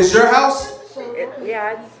 It's your house?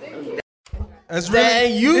 Yeah. That's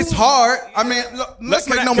really, it's hard. I mean, look, let's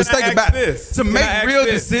make no mistake about it. To make real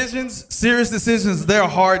decisions, serious decisions, they're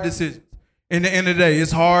hard decisions. In the end of the day,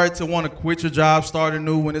 it's hard to want to quit your job, start a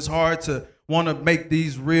new one. It's hard to want to make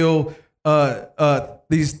these real,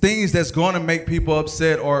 these things that's going to make people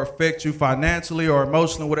upset or affect you financially or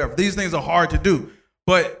emotionally, whatever. These things are hard to do.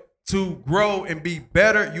 But to grow and be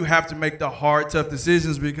better, you have to make the hard, tough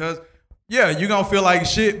decisions because, yeah, you're going to feel like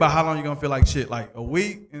shit, but how long you going to feel like shit? Like a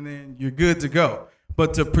week, and then you're good to go.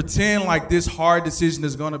 But to pretend like this hard decision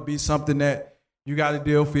is going to be something that you got to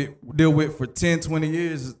deal with for 10, 20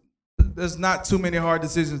 years, there's not too many hard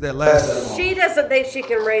decisions that last that long. She doesn't think she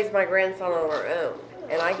can raise my grandson on her own.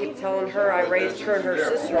 And I keep telling her I raised her and her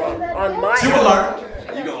sister on my own. She will learn.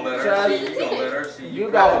 You gonna let her see. You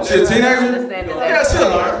got she a teenager? Yeah, she'll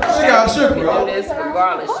learn. She'll do this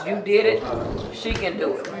regardless. You did it, she can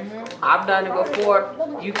do it. I've done it before.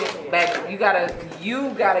 You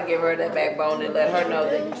gotta give her that backbone and let her know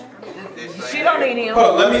that she don't need him.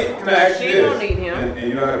 Hold on, can I ask you she this? Don't need him. And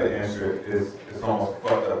you don't have to answer it. It's almost a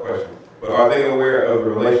fucked up question. But are they aware of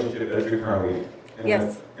the relationship that you're currently in?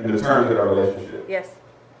 Yes. In the terms of that relationship? Yes.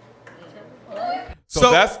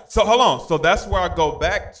 So hold on. So that's where I go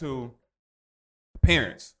back to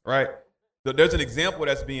parents, right? So there's an example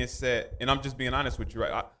that's being set, and I'm just being honest with you,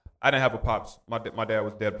 right? I didn't have a pops. My dad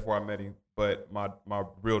was dead before I met him, but my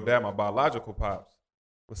real dad, my biological pops,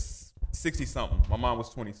 was 60-something. My mom was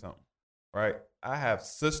 20-something, right? I have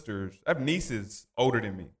nieces older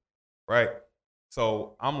than me, right?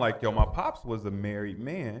 So I'm like, yo, my pops was a married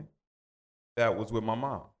man that was with my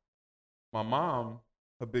mom. My mom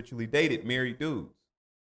habitually dated married dudes,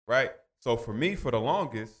 right? So for me, for the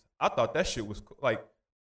longest, I thought that shit was cool. Like,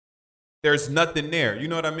 there's nothing there. You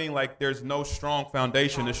know what I mean? Like, there's no strong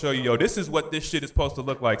foundation to show you, yo, this is what this shit is supposed to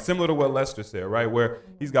look like. Similar to what Lester said, right? Where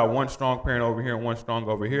he's got one strong parent over here and one strong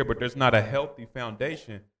over here, but there's not a healthy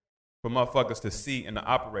foundation for motherfuckers to see and to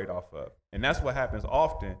operate off of. And that's what happens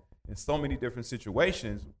often in so many different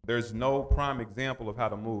situations. There's no prime example of how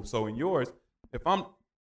to move. So in yours, if I'm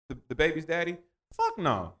the baby's daddy, fuck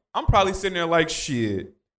no. I'm probably sitting there like,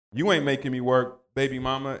 shit, you ain't making me work, baby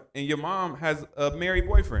mama, and your mom has a married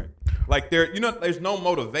boyfriend. Like, there's no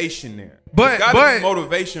motivation there. There's gotta be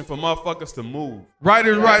motivation for motherfuckers to move. Right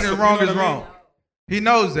is right and wrong is wrong. He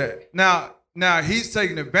knows that. Now he's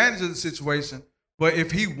taking advantage of the situation, but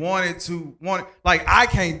if he wanted, like, I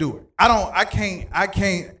can't do it. I can't,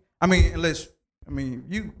 I mean, unless,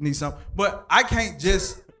 you need something, but I can't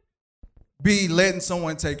just be letting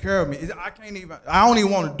someone take care of me. I don't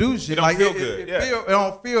even want to do shit. It don't feel good. It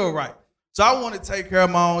don't feel right. So I want to take care of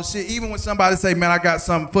my own shit. Even when somebody say, man, I got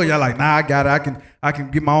something for you, I'm like, nah, I got it. I can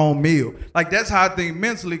get my own meal. Like, that's how I think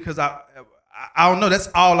mentally, because I don't know. That's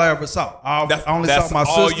all I ever saw. I only saw my sister.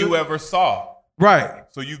 That's all you ever saw. Right.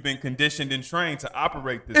 So you've been conditioned and trained to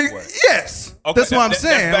operate this way. Yes. Okay, that's what I'm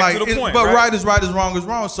saying. That's back like, to the point, but right? right is right, is wrong is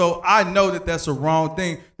wrong. So I know that that's a wrong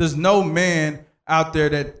thing. There's no man out there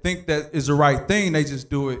that think that is the right thing. They just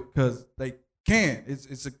do it because they can.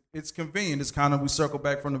 It's convenient. It's kind of, we circle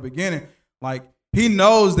back from the beginning. Like, he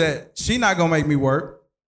knows that she not gonna make me work.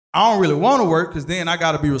 I don't really want to work because then I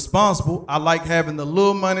got to be responsible. I like having the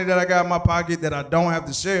little money that I got in my pocket that I don't have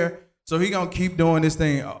to share. So he gonna keep doing this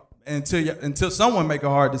thing until someone make a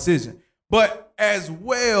hard decision. But as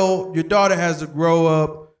well, your daughter has to grow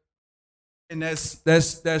up, and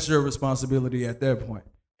that's your responsibility at that point.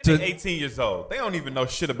 They're 18 years old. They don't even know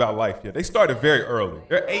shit about life yet. They started very early.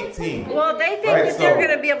 They're 18. Well, they think that they're going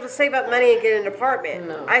to be able to save up money and get an apartment.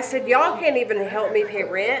 No. I said, y'all can't even help me pay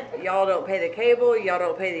rent. Y'all don't pay the cable. Y'all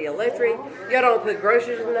don't pay the electric. Y'all don't put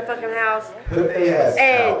groceries in the fucking house.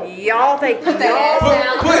 And y'all think put him out.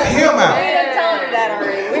 We've been telling you that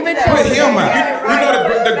already. We've been telling Put him out. You know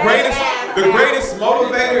the greatest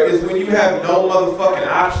motivator is when you have no motherfucking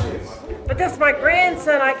options. But that's my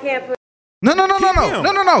grandson. I can't put. No.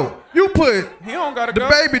 You put he don't gotta the go.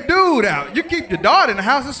 baby dude out. You keep your daughter in the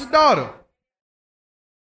house. It's your daughter.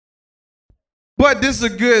 But this is a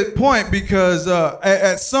good point because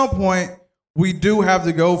at some point we do have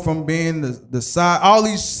to go from being the side, all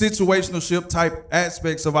these situationship type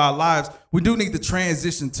aspects of our lives. We do need to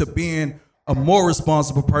transition to being a more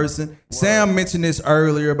responsible person. Wow. Sam mentioned this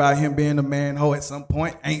earlier about him being a man-ho at some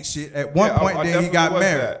point. Ain't shit. At one point, then he got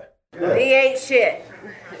married. He ain't shit.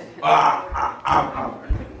 I'm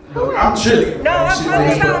chilly. No,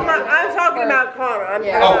 I'm talking about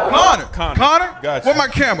Connor. Connor? Gotcha. Where's my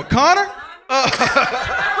camera? Connor?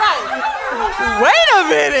 Wait a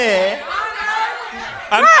minute.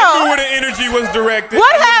 I knew where the energy was directed.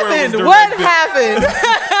 What happened?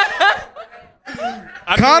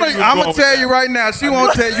 Connor, I'm going to tell you right now. She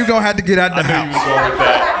won't tell you. You're going to have to get out the house.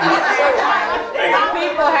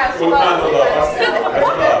 People have spoken.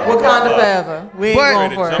 Wakanda forever. We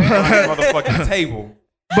ain't going for it. Motherfucking table.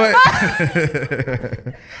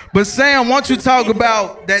 But Sam, why don't you talk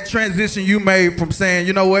about that transition you made from saying,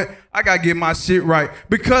 you know what, I gotta get my shit right,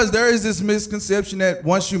 because there is this misconception that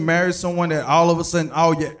once you marry someone that all of a sudden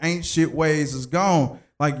all your ain't shit ways is gone.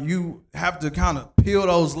 Like, you have to kind of peel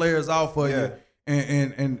those layers off of you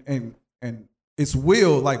and it's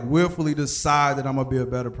willfully decide that I'm gonna be a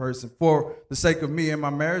better person for the sake of me and my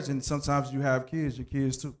marriage. And sometimes you have kids, your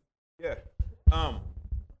kids too. Yeah.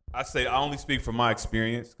 I say I only speak from my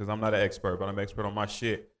experience because I'm not an expert, but I'm an expert on my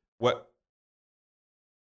shit.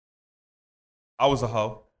 I was a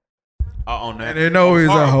hoe. I own that. I didn't know he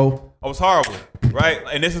was a hoe. I was horrible, right?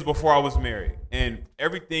 And this is before I was married. And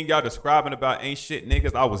everything y'all describing about ain't shit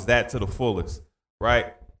niggas, I was that to the fullest,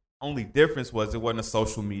 right? Only difference was it wasn't a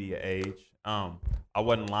social media age. I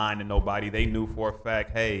wasn't lying to nobody. They knew for a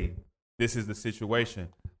fact, hey, this is the situation.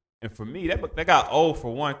 And for me, that got old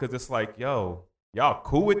for one, because it's like, yo, y'all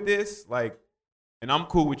cool with this? Like, and I'm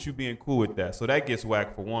cool with you being cool with that. So that gets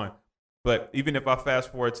whacked for one. But even if I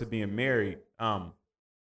fast forward to being married,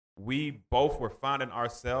 we both were finding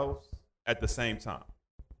ourselves at the same time,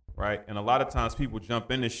 right? And a lot of times people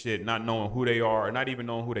jump into shit not knowing who they are or not even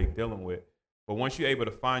knowing who they're dealing with. But once you're able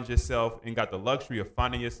to find yourself and got the luxury of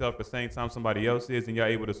finding yourself at the same time somebody else is, and you're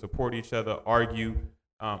able to support each other, argue,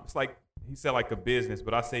 it's like, he said like a business,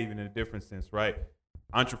 but I say even in a different sense, right?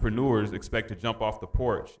 Entrepreneurs expect to jump off the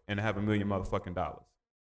porch and have $1 million motherfucking dollars,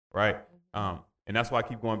 right? And that's why I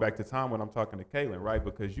keep going back to time when I'm talking to Kaylin, right?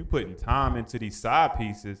 Because you putting time into these side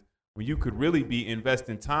pieces when you could really be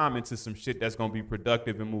investing time into some shit that's going to be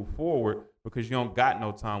productive and move forward, because you don't got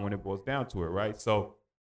no time when it boils down to it, right? So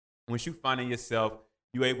once you finding yourself,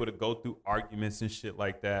 you able to go through arguments and shit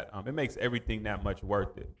like that, it makes everything that much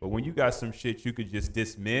worth it. But when you got some shit you could just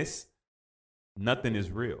dismiss, nothing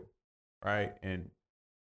is real, right? And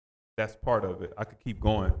that's part of it. I could keep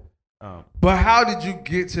going. But how did you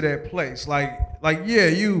get to that place? Like, yeah,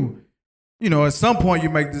 you know, at some point you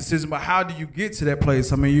make the decision, but how do you get to that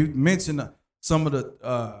place? I mean, you mentioned some of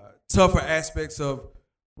the tougher aspects of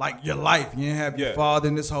like your life. You didn't have your father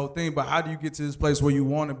in this whole thing, but how do you get to this place where you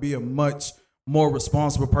want to be a much more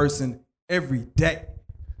responsible person every day?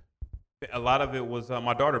 A lot of it was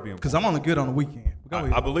my daughter being born. Because I'm only good on the weekend.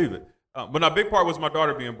 I believe it. But a big part was my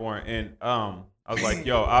daughter being born. And I was like,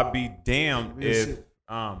 yo, I'd be damned if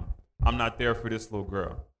I'm not there for this little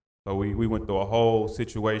girl. So we went through a whole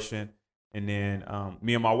situation. And then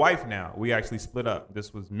me and my wife now, we actually split up.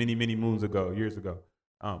 This was many, many moons ago, years ago.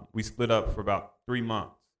 We split up for about 3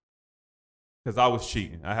 months because I was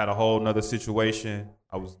cheating. I had a whole nother situation.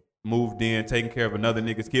 I was moved in, taking care of another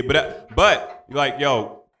nigga's kid. But like,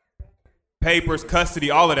 yo, papers, custody,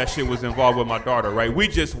 all of that shit was involved with my daughter, right? We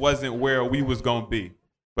just wasn't where we was going to be.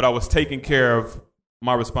 But I was taking care of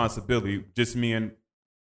my responsibility, just me and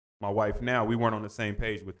my wife now. We weren't on the same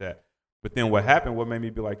page with that. But then what happened, what made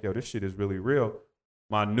me be like, yo, this shit is really real.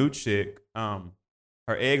 My new chick, her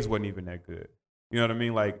eggs wasn't even that good. You know what I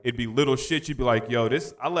mean? Like, it'd be little shit. You'd be like, yo,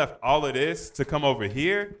 I left all of this to come over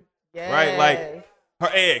here. Yes. Right? Like, her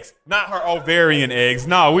eggs, not her ovarian eggs.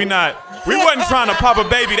 No, we wasn't trying to pop a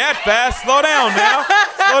baby that fast. Slow down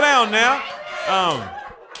now.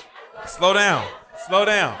 Slow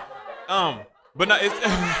down. But no, it's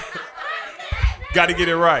got to get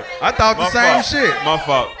it right. I thought the same shit. My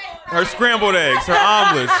fault. Her scrambled eggs, her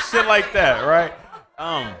omelets, shit like that, right?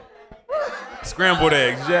 Scrambled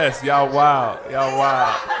eggs, yes, y'all wild.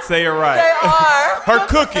 Say it right. They are.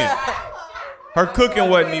 Her cooking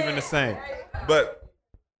wasn't even the same. But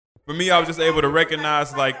for me, I was just able to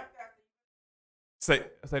recognize, like, say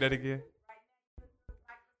that again.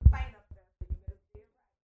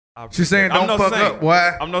 She's saying don't fuck up.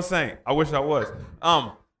 Why? I'm no saint. I wish I was.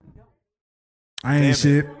 I ain't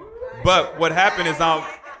shit. But what happened is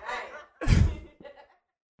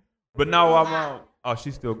but now I'm oh,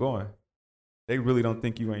 she's still going. They really don't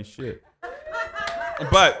think you ain't shit.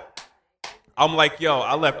 But I'm like, yo,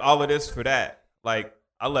 I left all of this for that. Like,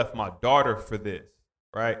 I left my daughter for this,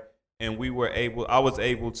 right? And I was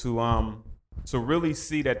able to really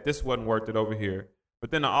see that this wasn't worth it over here. But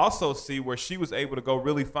then I also see where she was able to go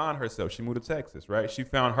really find herself. She moved to Texas, right? She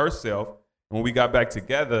found herself. And when we got back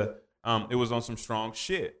together, it was on some strong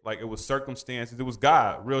shit. Like, it was circumstances. It was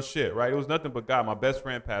God, real shit, right? It was nothing but God. My best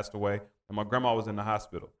friend passed away, and my grandma was in the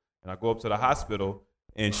hospital. And I go up to the hospital,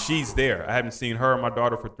 and she's there. I haven't seen her and my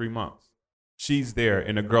daughter for 3 months. She's there,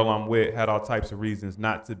 and the girl I'm with had all types of reasons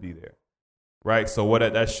not to be there, right? So what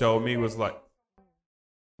that showed me was like,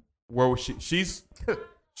 where was she? She's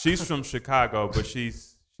from Chicago, but she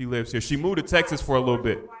lives here. She moved to Texas for a little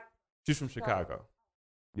bit. She's from Chicago.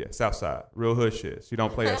 Yeah, South Side. Real hood shit. She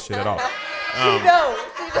don't play that shit at all.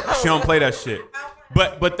 She don't play that shit.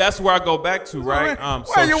 But that's where I go back to, right?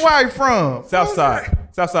 Where your wife from? South Side.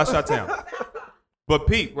 Southside Chi-Town. But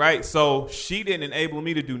Pete, right? So she didn't enable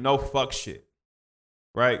me to do no fuck shit.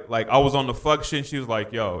 Right? Like, I was on the fuck shit and she was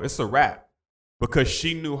like, yo, it's a wrap. Because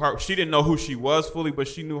she didn't know who she was fully, but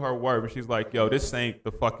she knew her word. But she's like, yo, this ain't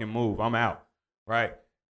the fucking move. I'm out. Right?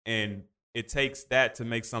 And it takes that to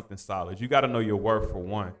make something solid. You got to know your worth, for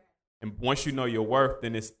one. And once you know your worth,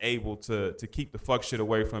 then it's able to keep the fuck shit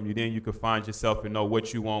away from you. Then you can find yourself and know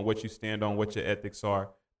what you want, what you stand on, what your ethics are.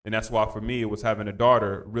 And that's why for me, it was having a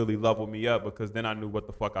daughter really leveled me up, because then I knew what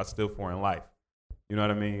the fuck I stood for in life. You know what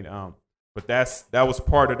I mean? But that was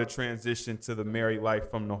part of the transition to the married life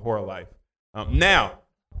from the whore life. Now,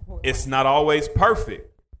 it's not always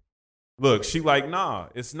perfect. Look, she like, nah,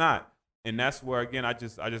 it's not. And that's where, again, I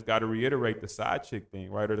just got to reiterate the side chick thing,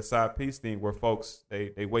 right? Or the side piece thing, where folks,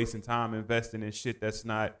 they wasting time investing in shit that's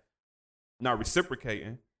not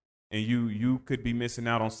reciprocating. And you could be missing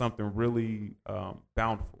out on something really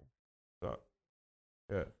bountiful. So,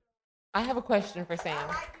 yeah. I have a question for Sam.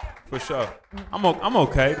 For sure. I'm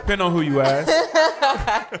okay, depending on who you ask.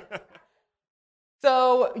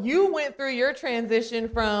 So you went through your transition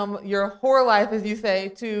from your whore life, as you say,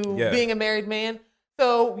 to being a married man.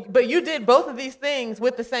 So, but you did both of these things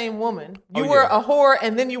with the same woman. You were a whore,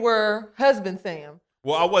 and then you were husband Sam.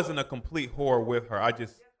 Well, I wasn't a complete whore with her.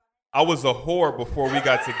 I was a whore before we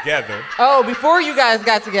got together. Oh, before you guys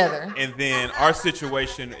got together. And then our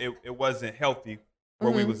situation, it wasn't healthy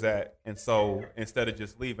where we was at. And so instead of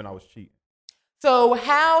just leaving, I was cheating. So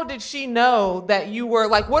how did she know that you were,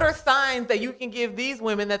 like, what are signs that you can give these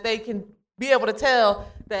women that they can be able to tell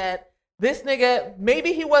that this nigga,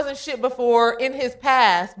 maybe he wasn't shit before in his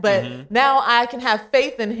past, but now I can have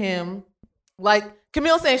faith in him? Like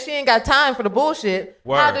Camille saying she ain't got time for the bullshit.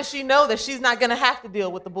 Word. How does she know that she's not going to have to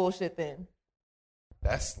deal with the bullshit then?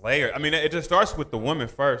 That's layered. I mean, it just starts with the woman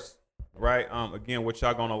first, right? Again, what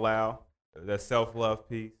y'all going to allow, that self-love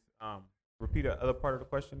piece. Repeat the other part of the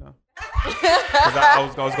question now. Because I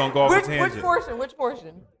was going to go off a tangent. Which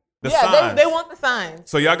portion? The signs. They want the signs.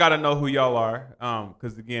 So y'all got to know who y'all are.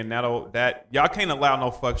 Because again, that y'all can't allow no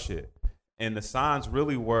fuck shit. And the signs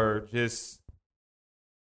really were just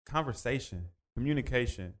conversation,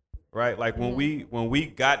 communication, right? Like when we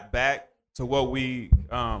got back to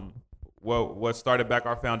what started back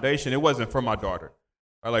our foundation, it wasn't for my daughter.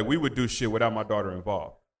 Right? Like we would do shit without my daughter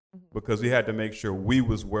involved. because we had to make sure we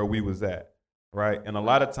was where we was at, right? And a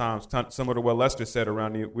lot of times, similar to what Lester said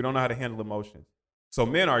around here, we don't know how to handle emotions. So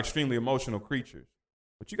men are extremely emotional creatures,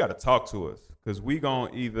 but you got to talk to us because we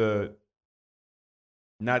gonna either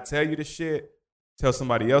not tell you the shit, tell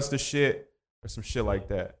somebody else the shit, or some shit like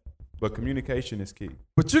that. But communication is key.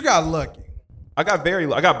 But you got lucky. I got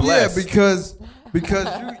blessed. Yeah, because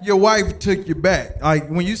your wife took you back. Like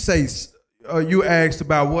when you say you asked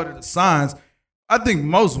about what are the signs, I think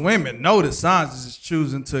most women know the signs, is just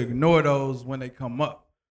choosing to ignore those when they come up.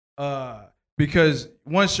 Because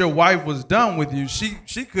once your wife was done with you,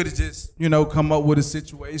 she could have just come up with a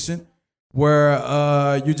situation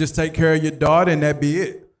where you just take care of your daughter and that be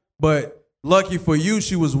it. But lucky for you,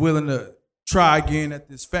 she was willing to try again at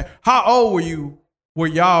this family. How old were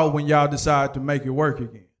y'all when y'all decided to make it work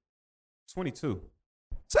again? 22.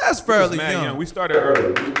 So that's fairly young. We started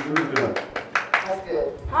early.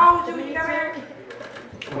 How old were you when you got married?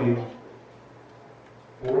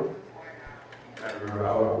 24.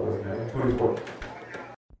 24.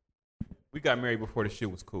 We got married before the shit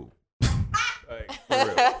was cool. Like, for real.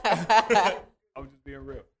 I'm just being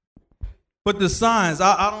real. But the signs,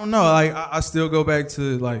 I don't know. Like I still go back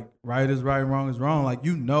to like right is right, wrong is wrong. Like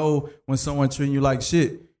when someone treating you like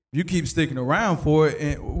shit. You keep sticking around for it,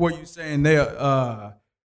 and what you saying they're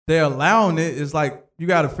allowing it is like you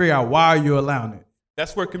got to figure out why you're allowing it.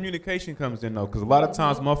 That's where communication comes in though, because a lot of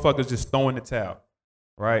times motherfuckers just throwing the towel,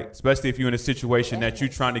 right? Especially if you're in a situation that you're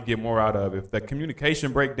trying to get more out of. If the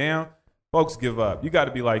communication break down, folks give up. You got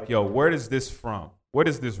to be like, yo, where is this from? What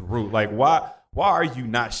is this root? Like, why are you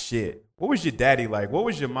not shit? What was your daddy like? What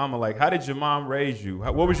was your mama like? How did your mom raise you?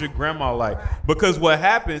 What was your grandma like? Because what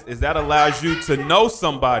happens is that allows you to know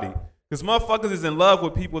somebody. Because motherfuckers is in love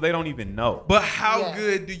with people they don't even know. But how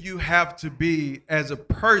good do you have to be as a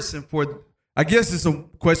person I guess it's a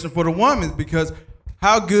question for the woman, because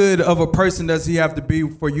how good of a person does he have to be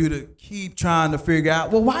for you to keep trying to figure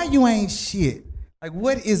out, well, why you ain't shit? Like,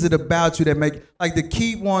 what is it about you that to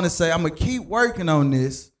keep wanting to say, I'm going to keep working on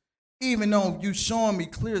this, even though you showing me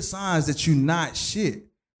clear signs that you not shit.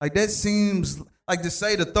 Like that seems like to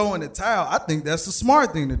say to throw in the towel. I think that's a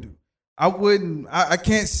smart thing to do. I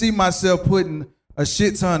can't see myself putting a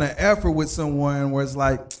shit ton of effort with someone where it's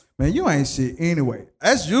like, man, you ain't shit anyway.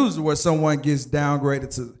 That's usually where someone gets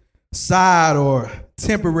downgraded to side or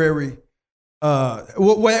temporary,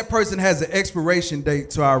 where that person has an expiration date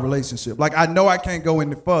to our relationship. Like I know I can't go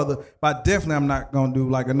any further, but definitely I'm not gonna do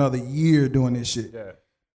like another year doing this shit. Yeah.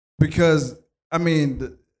 Because, I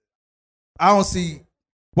mean, I don't see,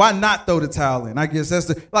 why not throw the towel in? I guess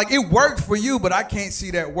that's it worked for you, but I can't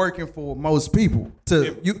see that working for most people.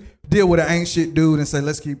 You deal with an ain't shit dude and say,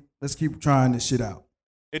 let's keep trying this shit out.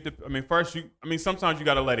 Sometimes you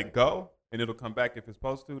got to let it go and it'll come back if it's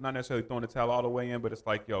supposed to. Not necessarily throwing the towel all the way in, but it's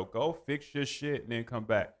like, yo, go fix your shit and then come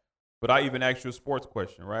back. But I even asked you a sports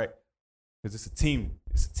question, right? Because it's a team.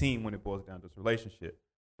 It's a team when it boils down to this relationship.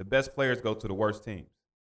 The best players go to the worst teams.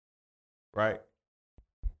 Right.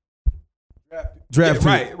 Draft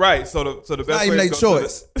right. So the best not even their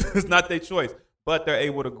choice. It's not their choice, but they're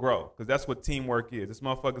able to grow because that's what teamwork is. This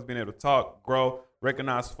motherfucker's being able to talk, grow,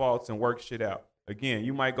 recognize faults, and work shit out. Again,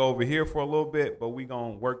 you might go over here for a little bit, but we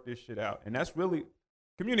gonna work this shit out, and that's really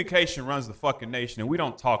communication runs the fucking nation, and we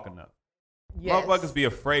don't talk enough. Yes. Motherfuckers be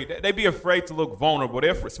afraid. They be afraid to look vulnerable.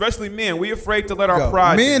 Especially men. We afraid to let our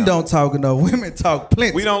pride down. Men don't talk enough. Women talk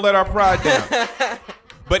plenty. We don't let our pride down.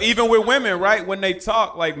 But even with women, right, when they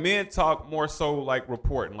talk, like men talk more so like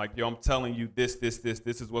reporting, like, yo, I'm telling you this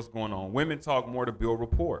is what's going on. Women talk more to build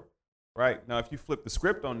rapport, right? Now, if you flip the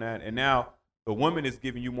script on that and now the woman is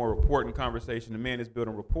giving you more report and conversation, the man is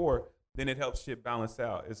building rapport, then it helps shit balance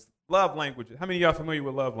out. It's love languages. How many of y'all familiar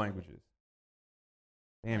with love languages?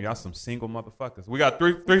 Damn, y'all some single motherfuckers. We got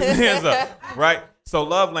three hands up, right? So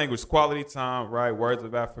love language, quality time, right? Words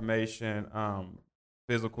of affirmation,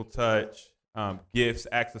 physical touch, gifts,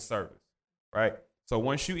 acts of service, right? So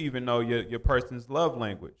once you even know your person's love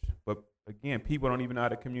language, but again, people don't even know how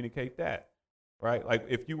to communicate that, right? Like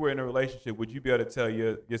if you were in a relationship, would you be able to tell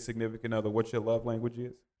your significant other what your love language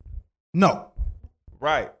is? No.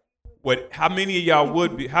 Right. How many of y'all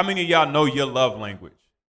would be? How many of y'all know your love language?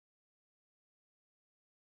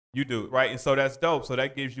 You do, right? And so that's dope. So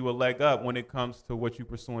that gives you a leg up when it comes to what you're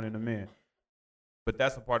pursuing in a man. But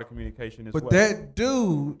that's a part of communication as well. But that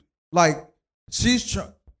dude, like,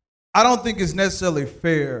 I don't think it's necessarily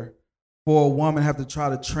fair for a woman to have to try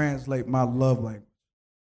to translate my love language.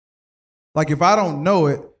 Like, if I don't know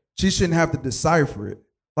it, she shouldn't have to decipher it.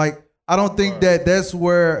 Like, I don't think that's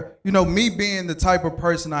where, me being the type of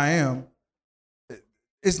person I am,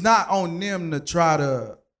 it's not on them to try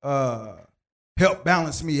to help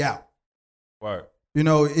balance me out. Right. You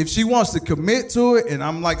know, if she wants to commit to it and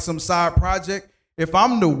I'm like some side project, if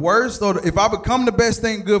I'm the worst or if I become the best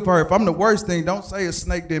thing, good for her. If I'm the worst thing, don't say a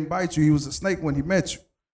snake didn't bite you. He was a snake when he met you.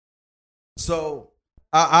 So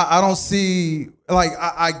I don't see, like,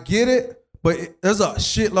 I get it, but there's a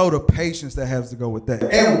shitload of patience that has to go with that.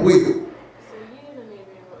 And will.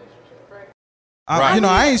 Right. You know,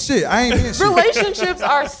 I ain't shit. I ain't being shit. Relationships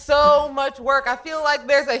are so much work. I feel like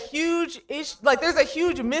there's a huge issue, like there's a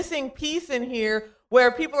huge missing piece in here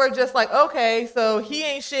where people are just like, okay, so he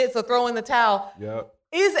ain't shit, so throw in the towel. Yep.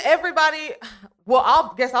 Is everybody, well,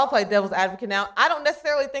 I'll play devil's advocate now. I don't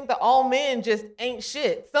necessarily think that all men just ain't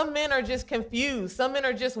shit. Some men are just confused. Some men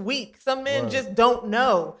are just weak. Some men just don't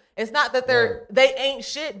know. It's not that they ain't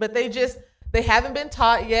shit, but they haven't been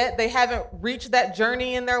taught yet. They haven't reached that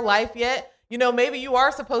journey in their life yet. You know, maybe you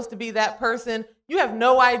are supposed to be that person. You have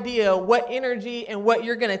no idea what energy and what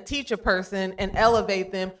you're going to teach a person and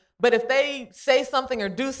elevate them. But if they say something or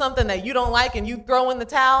do something that you don't like and you throw in the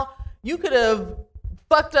towel, you could have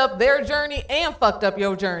fucked up their journey and fucked up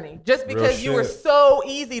your journey just because you were so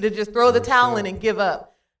easy to just throw the towel in and give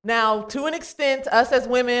up. Now, to an extent, us as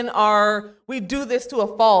women we do this to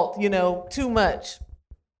a fault, you know, too much.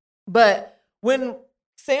 But when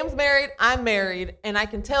Sam's married, I'm married, and I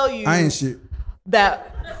can tell you I ain't shit.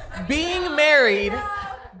 That being married,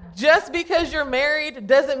 just because you're married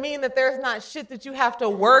doesn't mean that there's not shit that you have to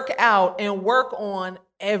work out and work on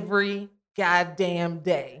every goddamn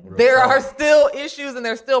day. There are still issues and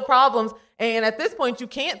there's still problems, and at this point you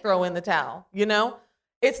can't throw in the towel, you know?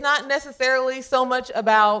 It's not necessarily so much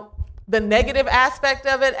about the negative aspect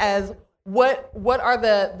of it as what are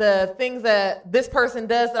the things that this person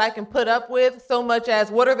does that I can put up with, so much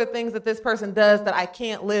as what are the things that this person does that I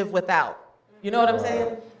can't live without. You know what I'm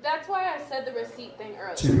saying? That's why I said the receipt thing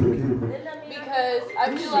earlier. Because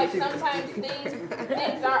I feel like sometimes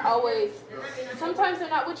things aren't always, sometimes they're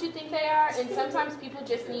not what you think they are, and sometimes people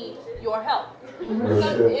just need your help.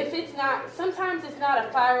 Sometimes it's not a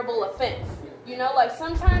fireable offense. You know, like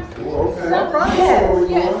sometimes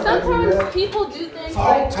sometimes people do things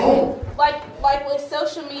like with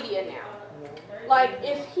social media now. Like,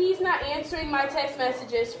 if he's not answering my text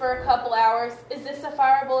messages for a couple hours, is this a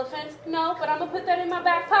fireable offense? No, but I'm going to put that in my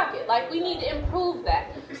back pocket. Like, we need to improve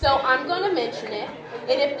that. So I'm going to mention it, and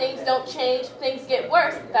if things don't change, things get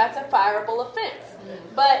worse, that's a fireable offense.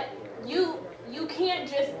 But you can't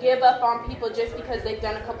just give up on people just because they've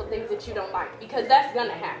done a couple things that you don't like, because that's going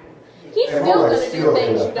to happen. He's still going to do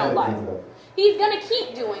things you don't like. He's going to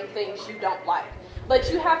keep doing things you don't like.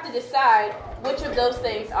 But you have to decide which of those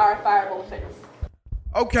things are a fireable offense.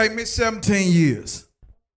 Okay, Miss 17 years.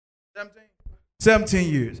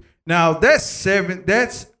 17 years. Now that's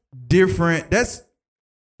different.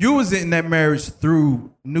 You was in that marriage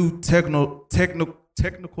through new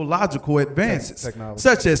technological advances,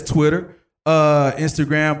 such as Twitter,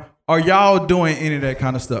 Instagram. Are y'all doing any of that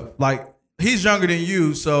kind of stuff? Like, he's younger than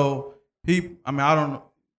you, so I don't know.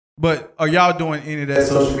 But are y'all doing any of that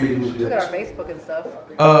social media? We got our Facebook and stuff.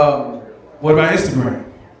 What about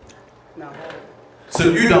Instagram? No. So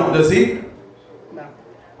you don't, does he? No.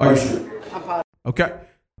 Are you sure? I'm positive. Okay.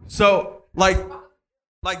 So, like,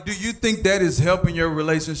 do you think that is helping your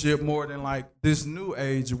relationship more than like this new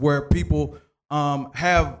age where people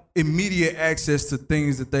have immediate access to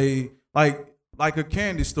things that they like a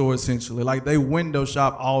candy store essentially, like they window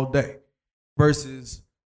shop all day, versus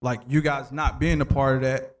like you guys not being a part of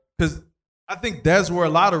that? Because I think that's where a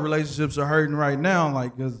lot of relationships are hurting right now.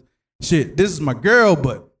 Like, cause shit, this is my girl,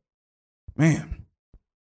 but man.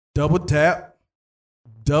 Double tap.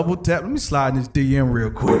 Let me slide in this DM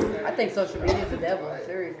real quick. I think social media is the devil,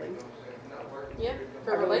 seriously. Yeah,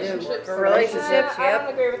 for relationships. For relationships, I don't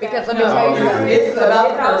agree with because that. let me tell you something. It's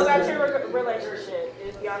all about your relationship.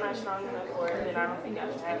 If y'all not strong enough for it, then I don't think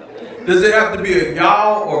y'all should have it. Does it have to be a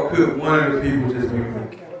y'all, or could one of the people just be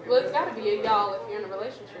weak? Well, it's got to be a y'all if you're in a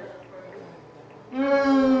relationship.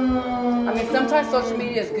 I mean, sometimes social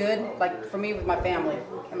media is good. Like for me with my family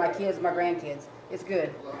and my kids, my grandkids, it's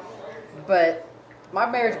good. But my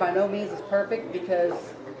marriage by no means is perfect, because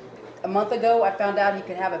a month ago I found out he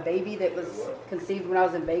could have a baby that was conceived when I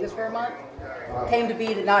was in Vegas for a month. Came to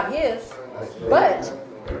be not his, but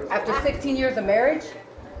after 16 years of marriage,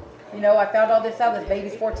 you know, I found all this out. This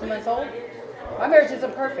baby's 14 months old. My marriage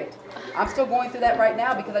isn't perfect. I'm still going through that right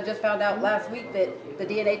now because I just found out last week that the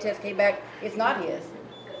DNA test came back. It's not his.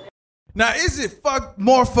 Now, is it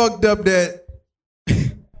more fucked up that...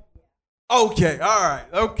 Okay, all right,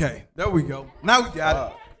 okay. There we go. Now we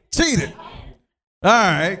got it. Cheated. All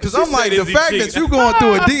right, because I'm like, the fact that you going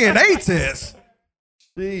through a DNA test.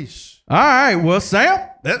 Sheesh. All right, well, Sam,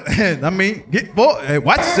 I mean,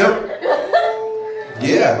 watch yourself.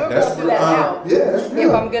 Yeah, that's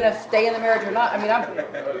If I'm gonna stay in the marriage or not. I mean,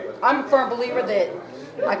 I'm a firm believer that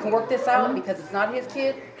I can work this out because it's not his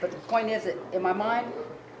kid. But the point is that in my mind,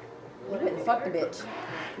 you didn't fuck the bitch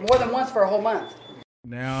more than once for a whole month.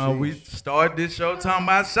 Now we start this show talking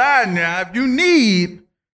about side. Now, if you need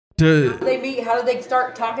to, They meet. How do they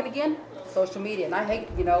start talking again? Social media, and I hate.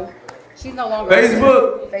 She's no longer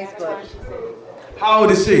Facebook? Facebook. How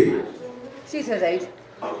old is she? She's his age.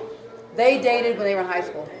 They dated when they were in high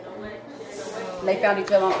school. And they found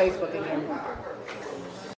each other on Facebook again.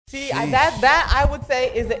 See, that I would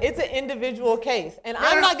say it's an individual case. And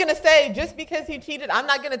I'm not going to say just because he cheated, I'm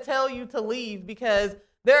not going to tell you to leave, because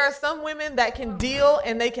there are some women that can deal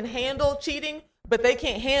and they can handle cheating, but they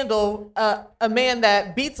can't handle a man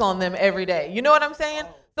that beats on them every day. You know what I'm saying?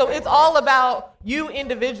 So it's all about you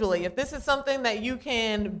individually. If this is something that you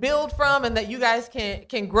can build from and that you guys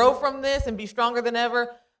can grow from this and be stronger than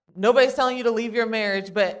ever, nobody's telling you to leave your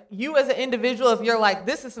marriage. But you as an individual, if you're like,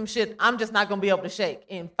 this is some shit I'm just not going to be able to shake.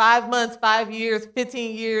 In 5 months, 5 years,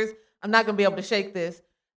 15 years, I'm not going to be able to shake this.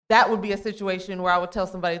 That would be a situation where I would tell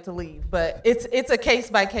somebody to leave. But it's a case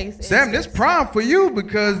by case. Sam, this prime for you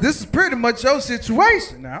because this is pretty much your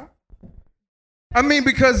situation now. I mean,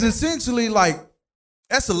 because essentially, like,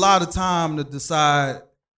 that's a lot of time to decide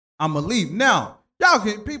I'm gonna leave. Now,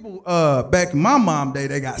 people back in my mom day,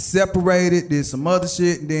 they got separated, did some other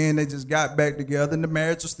shit, and then they just got back together and the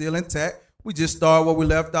marriage was still intact. We just started where we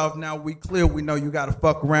left off. Now we clear, we know you gotta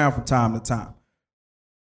fuck around from time to time.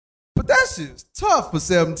 But that shit's tough for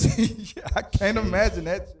 17. I can't imagine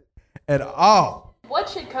that shit at all. What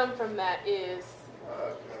should come from that is,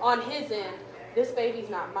 on his end, this baby's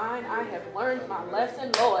not mine. I have learned my lesson.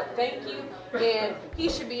 Lord, thank you. And he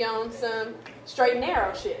should be on some straight and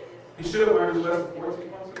narrow shit. He should have learned his lesson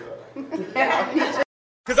 14 months ago.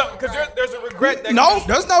 Because there's a regret. There's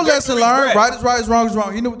no lesson learned. Right is right, is wrong is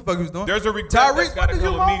wrong. He knew what the fuck he was doing. There's a regret that's got to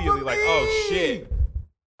come immediately. Like, oh shit,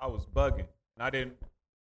 I was bugging. And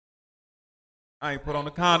I ain't put on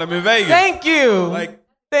the condom in Vegas. Thank you. Like,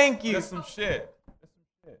 thank you. That's some shit.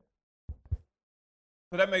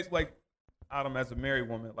 So that makes, like, Autumn, as a married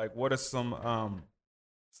woman, like, what are some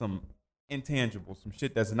intangibles, some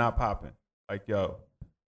shit that's not popping? Like, yo,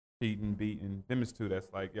 cheating, beating, them is two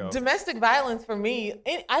that's like, yo. Domestic violence for me,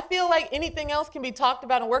 I feel like anything else can be talked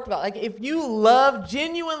about and worked about. Like, if you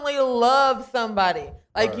genuinely love somebody,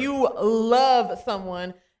 like you love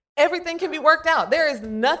someone, everything can be worked out. There is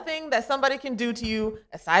nothing that somebody can do to you,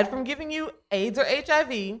 aside from giving you AIDS or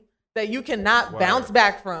HIV, that you cannot bounce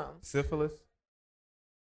back from. Syphilis?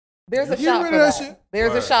 There's a shot for that.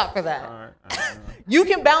 There's a shot for that. All right. You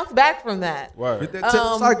can bounce back from that. Get that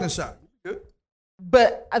tetracycline shot.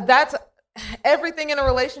 But that's everything in a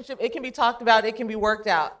relationship. It can be talked about. It can be worked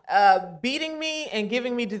out. Beating me and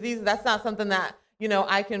giving me diseases, that's not something that,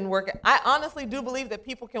 I can work. I honestly do believe that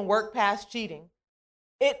people can work past cheating.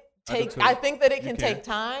 I think that it can take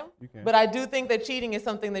time, but I do think that cheating is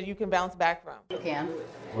something that you can bounce back from. You can.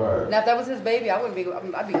 Right. Now, if that was his baby, I'd be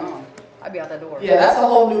gone. I'd be out that door. Yeah, that's a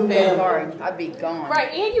whole new thing. Sorry, I'd be gone.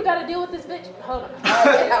 Right, and you got to deal with this bitch. Hold on. And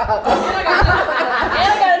I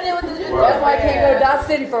got to deal with this bitch. That's why I can't go to Dodge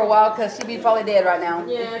City for a while, because she'd be probably dead right now.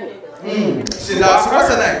 Yeah, I can't. What's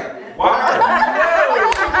her name? Why?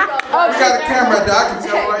 You got a camera, Doc. I can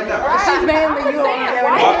tell right now. She's manly. You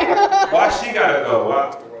don't Why she got to go?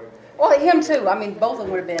 Why? Well, him too. I mean, both of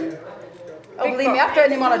them would have been. Oh, believe me, I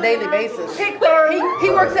threaten him on a daily basis. He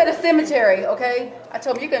works at a cemetery, okay? I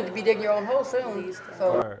told him, you're going to be digging your own hole soon.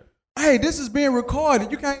 So. Hey, this is being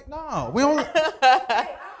recorded. You can't, no. We don't.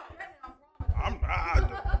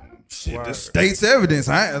 Shit, this state's evidence.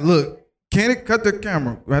 Look, can it cut the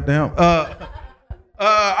camera right down? All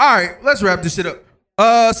right, let's wrap this shit up.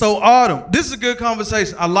 So, Autumn, this is a good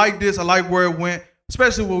conversation. I like this. I like where it went,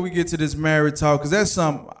 especially when we get to this married talk, because that's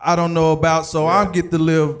something I don't know about. So, I get to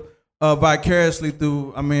live vicariously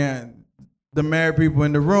through, the married people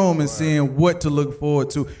in the room and seeing what to look forward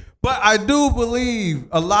to. But I do believe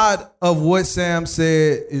a lot of what Sam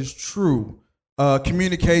said is true.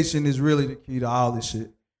 Communication is really the key to all this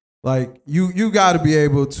shit. Like, you got to be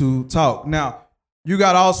able to talk. Now, you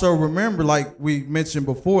got to also remember, like we mentioned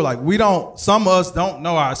before, like some of us don't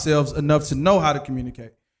know ourselves enough to know how to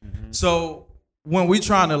communicate. Mm-hmm. So when we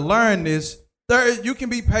trying to learn this, you can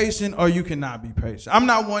be patient or you cannot be patient. I'm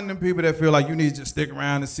not one of them people that feel like you need to just stick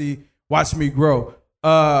around and watch me grow.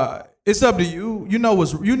 It's up to you. You know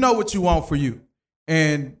what you want for you.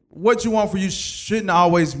 And what you want for you shouldn't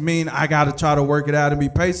always mean I got to try to work it out and be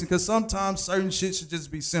patient, because sometimes certain shit should just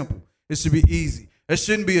be simple. It should be easy. There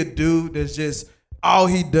shouldn't be a dude that's just all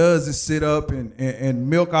he does is sit up and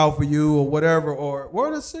milk out for you or whatever, or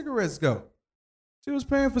where the cigarettes go? She was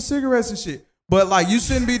paying for cigarettes and shit. But like you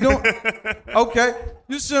shouldn't be doing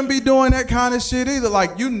you shouldn't be doing that kind of shit either.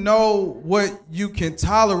 Like you know what you can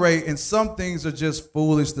tolerate, and some things are just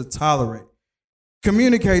foolish to tolerate.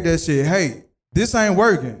 Communicate that shit. Hey, this ain't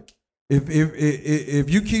working. If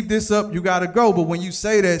you keep this up, you gotta go. But when you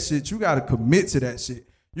say that shit, you gotta commit to that shit.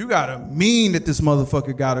 You gotta mean that this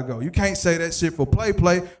motherfucker gotta go. You can't say that shit for play,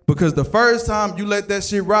 because the first time you let that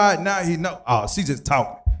shit ride, now he know. Oh, she just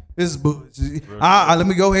talking. This is bullshit. Let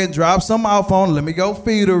me go ahead and drop some off on her. Let me go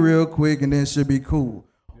feed her real quick, and then she'll be cool.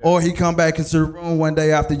 Yeah. Or he come back into the room one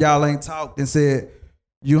day after y'all ain't talked and said,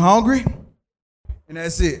 "You hungry?" And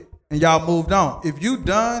that's it. And y'all moved on. If you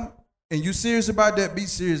done and you serious about that, be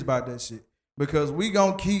serious about that shit, because we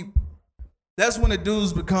gonna keep. That's when the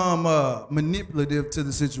dudes become manipulative to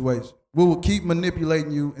the situation. We will keep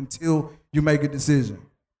manipulating you until you make a decision.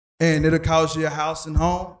 And it'll cost you a house and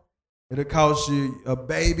home. It'll cost you a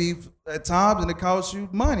baby at times, and it costs you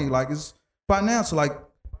money. Like, it's financial. Like,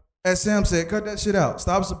 as Sam said, cut that shit out.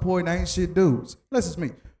 Stop supporting ain't shit dudes. Unless it's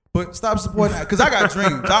me. But stop supporting that, because I got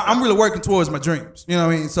dreams. I'm really working towards my dreams. You know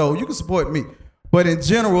what I mean? So you can support me. But in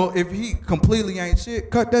general, if he completely ain't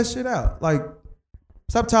shit, cut that shit out. Like,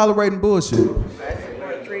 stop tolerating bullshit. So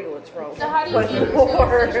how do you get into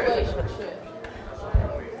a relationship?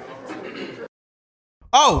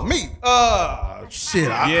 Oh, me. Shit.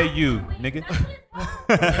 Yeah, you, nigga.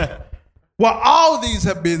 Well, all these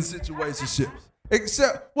have been situationships.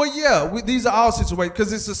 Except, well, yeah, these are all situations,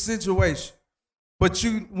 because it's a situation. But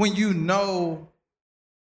when you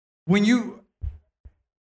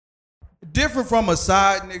different from a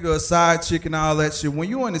side nigga, a side chick, and all that shit, when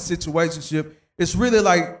you're in a situationship, it's really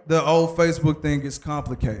like the old Facebook thing is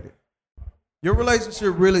complicated. Your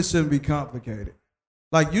relationship really shouldn't be complicated.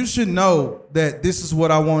 Like, you should know that this is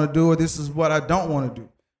what I want to do, or this is what I don't want to do.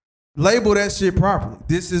 Label that shit properly.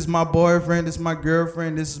 This is my boyfriend, this is my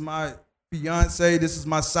girlfriend, this is my fiance, this is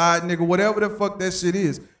my side nigga, whatever the fuck that shit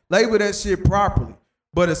is. Label that shit properly.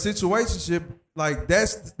 But a situationship, like,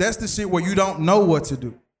 that's the shit where you don't know what to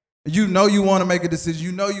do. You know you want to make a decision.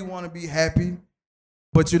 You know you want to be happy,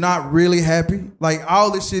 but you're not really happy. Like,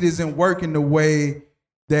 all this shit isn't working the way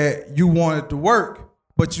that you want it to work,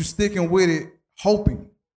 but you sticking with it, hoping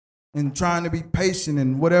and trying to be patient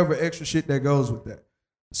and whatever extra shit that goes with that.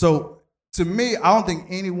 So to me, I don't think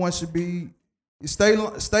anyone should be stay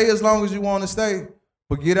as long as you want to stay,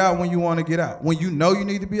 but get out when you want to get out. When you know you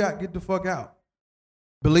need to be out, get the fuck out.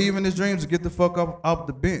 Believe in his dreams and get the fuck up off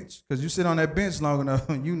the bench, because you sit on that bench long enough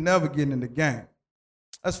and you never get in the game.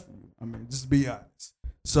 That's, I mean, just be honest.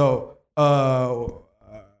 So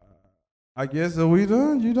I guess, are we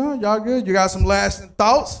done? You done? Y'all good? You got some lasting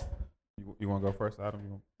thoughts? You want to go first, Adam?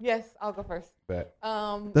 Yes, I'll go first. Bet.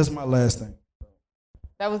 That's my last thing.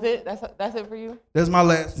 That was it? That's it for you? That's my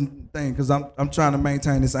last thing, because I'm trying to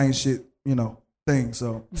maintain this ain't shit, thing.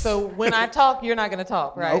 So when I talk, you're not going to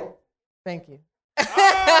talk, right? Nope. Thank you.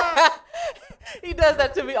 He does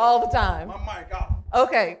that to me all the time. My mic off.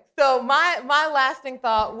 Okay, so my lasting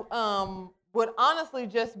thought would honestly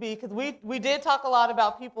just be, because we did talk a lot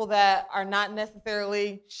about people that are not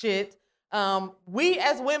necessarily shit. We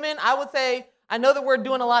as women, I would say, I know that we're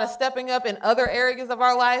doing a lot of stepping up in other areas of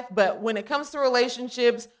our life, but when it comes to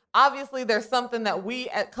relationships, obviously there's something that we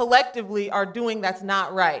collectively are doing that's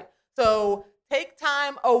not right. So take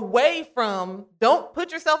time away from, don't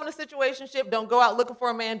put yourself in a situationship, don't go out looking for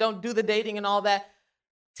a man, don't do the dating and all that.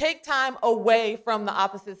 Take time away from the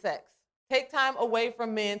opposite sex. Take time away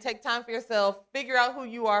from men, take time for yourself, figure out who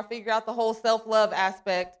you are, figure out the whole self-love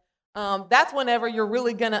aspect. That's whenever you're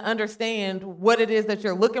really going to understand what it is that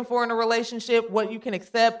you're looking for in a relationship, what you can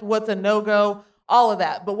accept, what's a no-go, all of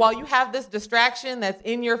that. But while you have this distraction that's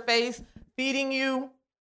in your face, feeding you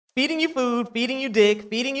food, feeding you dick,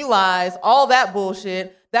 feeding you lies, all that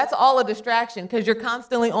bullshit, that's all a distraction, because you're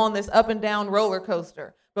constantly on this up and down roller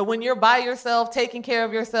coaster. But when you're by yourself, taking care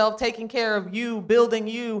of yourself, taking care of you, building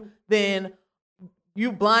you, then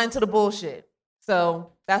you blind to the bullshit.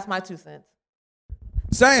 So that's my 2 cents.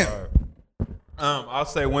 Sam. I'll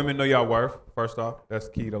say women know y'all worth, first off. That's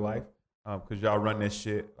key to life, because y'all run this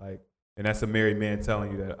shit. And that's a married man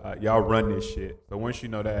telling you that y'all run this shit. So once you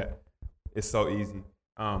know that, it's so easy.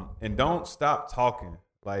 And don't stop talking.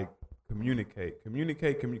 Like, communicate,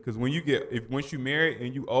 because when once you married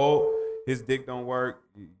and you old, his dick don't work,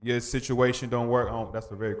 your situation don't work.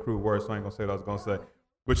 That's a very crude word, so I ain't gonna say what I was gonna say.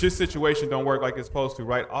 But your situation don't work like it's supposed to,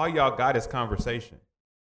 right? All y'all got is conversation.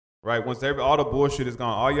 Right, once all the bullshit is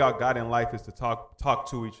gone, all y'all got in life is to talk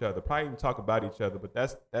to each other. Probably even talk about each other, but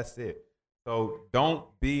that's it. So don't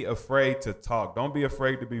be afraid to talk. Don't be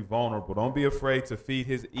afraid to be vulnerable. Don't be afraid to feed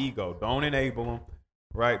his ego. Don't enable him,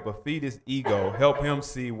 right? But feed his ego. Help him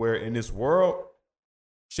see where in this world,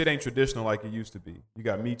 shit ain't traditional like it used to be. You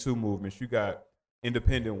got Me Too movements. You got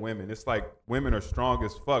independent women. It's like women are strong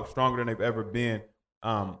as fuck, stronger than they've ever been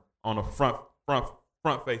on a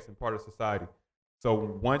front-facing part of society. So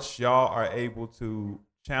once y'all are able to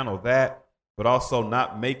channel that, but also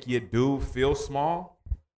not make your dude feel small,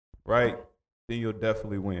 right? Then you'll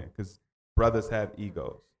definitely win, because brothers have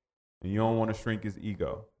egos, and you don't want to shrink his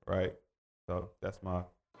ego, right? So that's my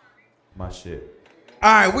shit.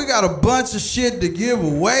 All right, we got a bunch of shit to give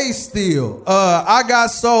away still. I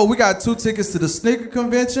got sold. We got 2 tickets to the sneaker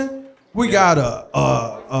convention. We got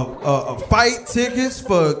a fight tickets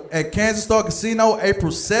for at Kansas Star Casino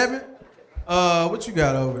April 7th. What you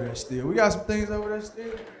got over there still? We got some things over there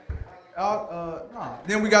still. No.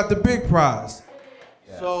 Then we got the big prize.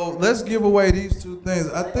 So let's give away these 2 things.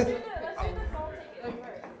 I think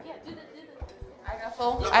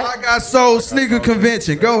I got sold sneaker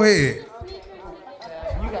convention. Go ahead.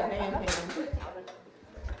 You got hand pins.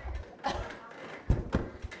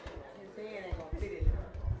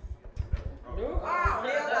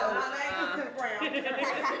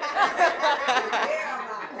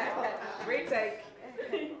 Retake.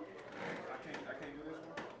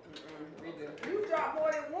 You dropped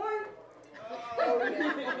more than one? Oh, yeah.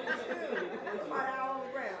 Somebody out on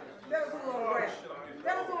the ground. That was who on the ground.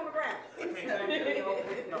 That was who on the ground.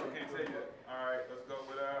 No, can't say that. All right, let's go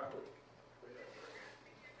with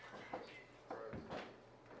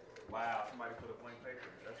wow, somebody put a blank paper.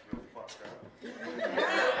 That's real fucked up.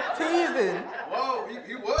 Teasing. Whoa,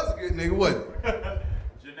 he was a good nigga, wasn't he?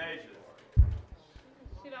 Janasia.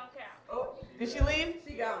 She don't count. Oh, did she leave?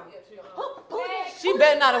 She gone. She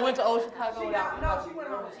better not have went to Old Chicago without. No, she went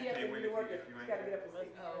home. She had to do work. She got to get up and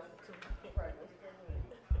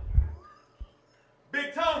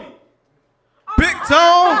Big Tony. Big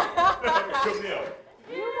Tone.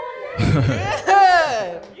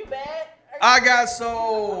 You bad? I got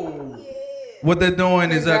sold. What they're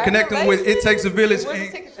doing is connecting with It Takes a Village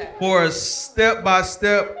Inc. for a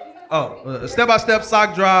step-by-step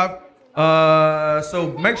sock drive.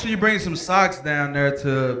 So make sure you bring some socks down there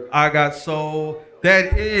to I Got Soul.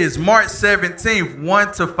 That is March 17th,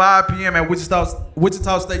 1 to 5 p.m. at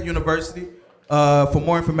Wichita State University. For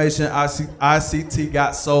more information,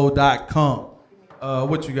 ictgotsoul.com.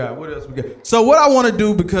 What you got? What else we got? So what I want to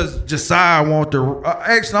do, because Josiah want to...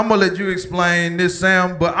 actually, I'm going to let you explain this,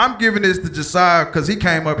 Sam, but I'm giving this to Josiah because he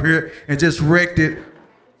came up here and just wrecked it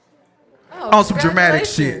on some dramatic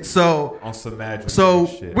shit. So, on some magic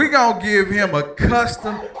shit. We're going to give him a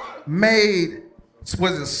custom-made,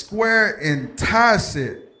 was it square and tie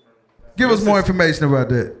set? Give us more information about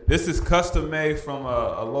that. This is custom made from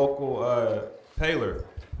a local tailor.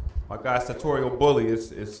 My guy Sartorial Bully.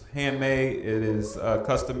 It's handmade. It is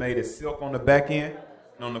custom made. It's silk on the back end,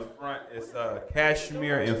 and on the front it's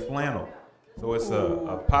cashmere and flannel. So it's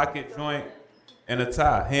a pocket joint and a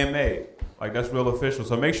tie, handmade. Like, that's real official.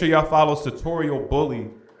 So make sure y'all follow Sartorial Bully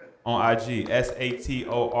on IG.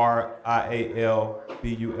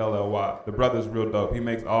 SATORIALBULLY. The brother's real dope. He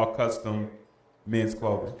makes all custom men's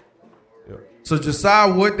clothing. Yep. So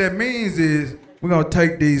Josiah, what that means is we're gonna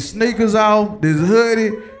take these sneakers off, this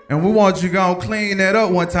hoodie, and we want you to go clean that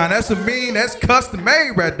up one time. That's that's custom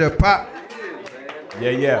made right there, Pop.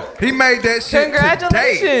 Yeah. He made that shit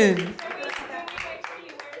Congratulations. today.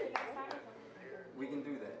 We can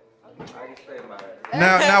do that. I can stay about it.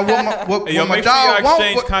 Now what Hey, yo, my make sure dog y'all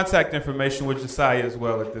exchange won't... contact information with Josiah as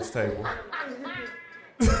well at this table.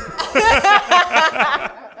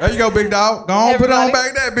 There you go, big dog. Go on, put it on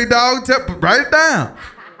back there, big dog. Write it down.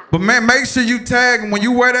 But man, make sure you tag him when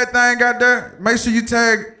you wear that thing out there. Make sure you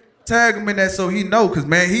tag him in that so he know, cause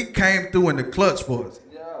man, he came through in the clutch for us.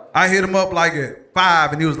 Yeah. I hit him up like at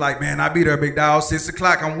 5, and he was like, "Man, I be there, big dog. 6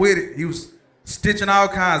 o'clock, I'm with it." He was stitching all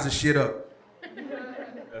kinds of shit up.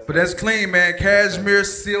 But that's clean, man. Cashmere,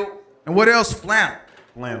 silk, and what else? Flannel.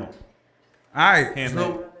 Flannel. All right, handmade.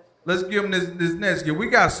 so let's give him this next gift. We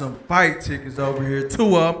got some fight tickets over here,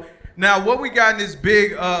 2 of them. Now, what we got in this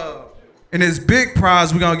big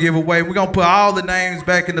prize we're gonna give away, we're gonna put all the names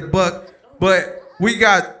back in the book, but we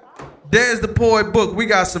got, there's the Poet book. We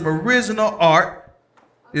got some original art.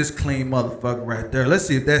 This clean motherfucker right there. Let's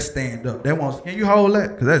see if that stand up. Can you hold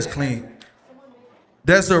that? Cause that's clean.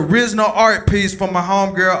 That's the original art piece from my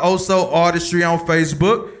homegirl Oso Artistry on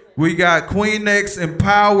Facebook. We got Queen X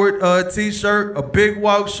Empowered t-shirt, a Big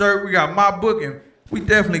Walk shirt. We got my book, and we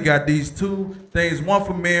definitely got these 2 things, one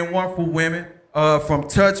for men, one for women, from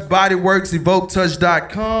Touch Body Works,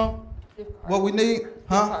 EvokeTouch.com. What we need?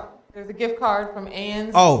 Huh? There's a gift card from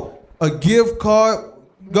Ann's. Oh, a gift card.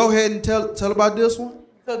 Go ahead and tell about this one.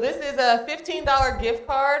 So this is a $15 gift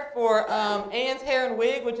card for Ann's Hair and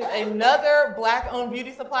Wig, which is another black-owned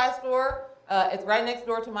beauty supply store. It's right next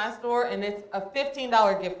door to my store, and it's a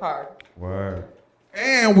 $15 gift card. Word.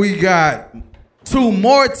 And we got 2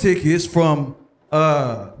 more tickets from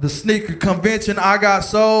the sneaker convention I Got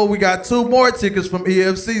Sold. We got 2 more tickets from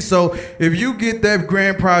EFC. So if you get that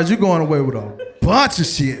grand prize, you're going away with a bunch of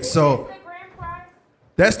shit. So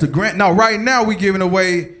that's the grand. Now, right now, we giving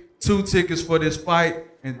away 2 tickets for this fight,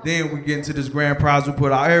 and then we get into this grand prize. We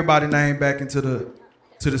put everybody's name back into the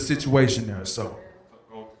situation there. So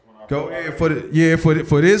go ahead for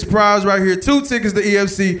this prize right here. 2 tickets to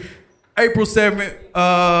EFC, April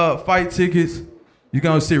 7th. Fight tickets. You're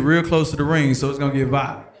gonna sit real close to the ring, so it's gonna get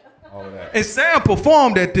violent. All of that. And Sam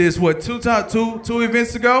performed at this 2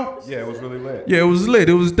 events ago. Yeah, it was really lit. Yeah, it was lit.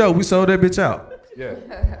 It was dope. We sold that bitch out. Yeah.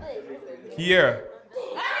 Kiera.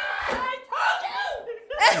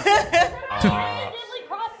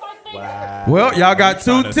 Wow. Well, y'all got We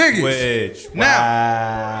 2 tryna tickets. switch.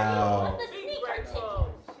 Now.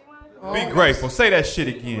 Wow. Be grateful. Say that shit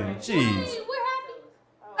again. Jeez.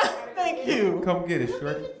 Thank you. Come get it,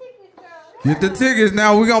 shorty. Get the tickets.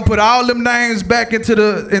 Now we're gonna put all them names back into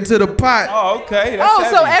the pot. Oh, okay.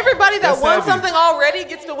 So everybody that That's won heavy. something already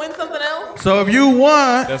gets to win something else? So if you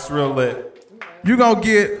won, That's real lit. you gonna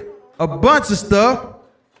get a bunch of stuff.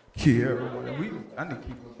 Kiera, I need to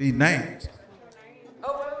keep these names.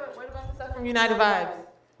 Oh, what about the stuff from United Vibes?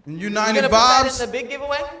 United You gonna put that Vibes. in the big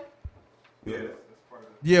giveaway? Yeah.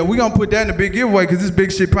 Yeah, we gonna put that in the big giveaway because this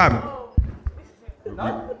big shit popping.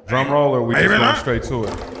 Drum roll or we just Maybe going not. straight to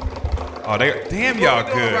it? Oh, damn y'all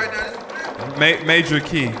good. Major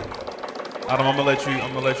key. Adam, I'm gonna let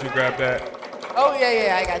you grab that. Oh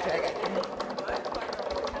yeah, I got you.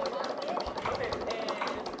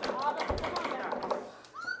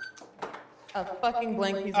 A fucking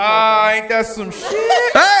blank piece of paper. Ain't that some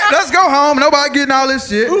shit? Hey, let's go home. Nobody getting all this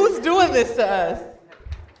shit. Who's doing this to us?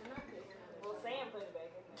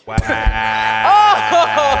 Wow.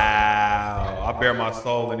 I bare my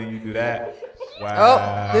soul and then you do that. Wow.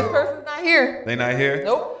 Oh, this person's not here. They not here?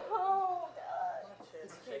 Nope.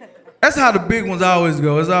 That's how the big ones always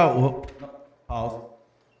go. It's all. Pause.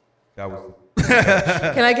 That was.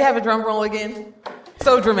 Can I have a drum roll again?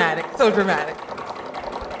 So dramatic.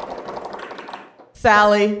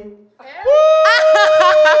 Sally.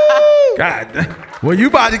 God. Well, you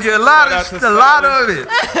about to get a lot of it.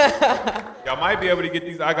 Y'all might be able to get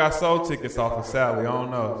these I Got Soul tickets off of Sally. I don't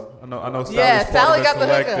know. I know Sally's Yeah, part Sally of got the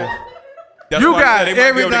collective. hookup. That's You why I got said they might be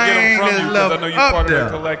able to get everything them from that's you 'cause I know left you're up part of there. the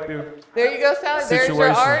collective. There you go, Sally. There's your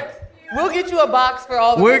Situation. art. We'll get you a box for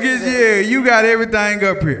all the We'll rest of get it. you got everything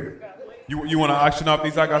up here. You want to auction off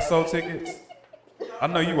these I Got Soul tickets? I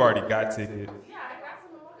know you already got tickets.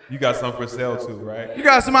 You got some for sale too, right? You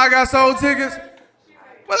got some I Got Sold tickets?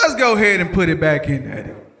 Well, let's go ahead and put it back in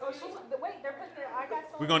there.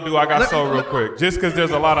 We're going to do I Got Soul real quick. Just because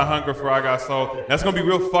there's a lot of hunger for I Got Soul. That's going to be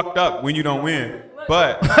real fucked up when you don't win.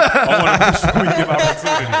 But I want to make sure we give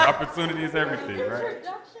opportunity. Opportunity is everything, right?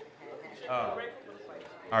 All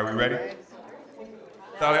right, we ready?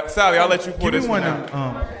 Sally, I'll let you pull Give me this one one out.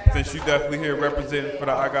 now. Since you definitely here representing for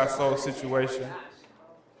the I Got Soul situation.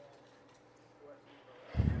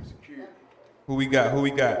 Who we got?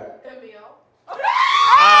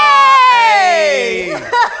 Hey!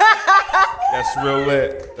 That's real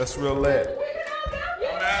lit. I'm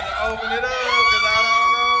gonna have to open it up because I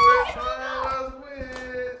don't know which one was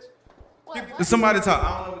which. Did somebody talk? I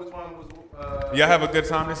don't know which one was. Y'all have a good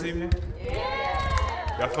time this evening?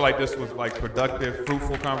 Yeah. Y'all feel like this was like productive,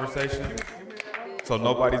 fruitful conversation? So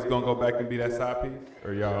nobody's gonna go back and be that side piece?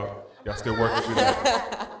 Or y'all still working through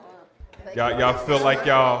that? Y'all feel like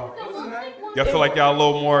y'all a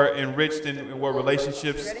little more enriched in what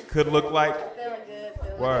relationships could look like?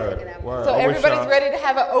 Word. So everybody's ready to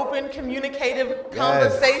have an open, communicative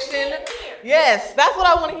conversation? Yes, that's what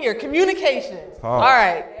I want to hear. Communication. All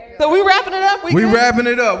right. So we wrapping it up? We wrapping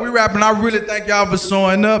it up. I really thank y'all for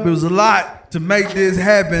showing up. It was a lot to make this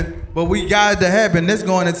happen, but we got it to happen. That's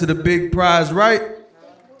going into the big prize, right?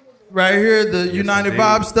 Right here, the United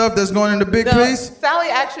Vibe stuff that's going in the big piece. Sally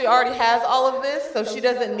actually already has all of this, so she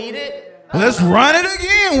doesn't need it. Let's run it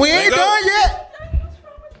again. We ain't done yet.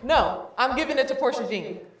 No, I'm giving it to Portia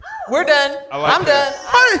Jean. We're done. I'm done.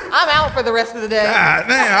 I'm out for the rest of the day. God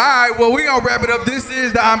damn. All right. Well, we gonna wrap it up. This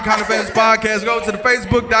is the I'm Kinda Famous podcast. Go to the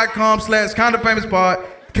Facebook.com/KindaFamousPod,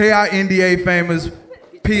 KINDA Famous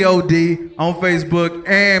POD on Facebook,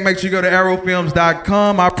 and make sure you go to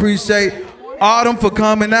ArrowFilms.com. I appreciate Autumn for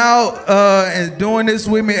coming out and doing this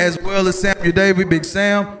with me, as well as Samuel Davey, Big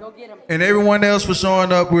Sam. and everyone else for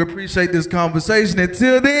showing up. We appreciate this conversation.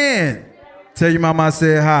 Until then, tell your mama I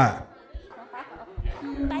said hi.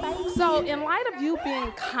 So, in light of you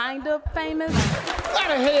being kind of famous, why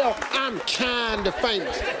the hell I'm kind of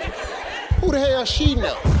famous? Who the hell she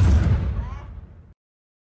know?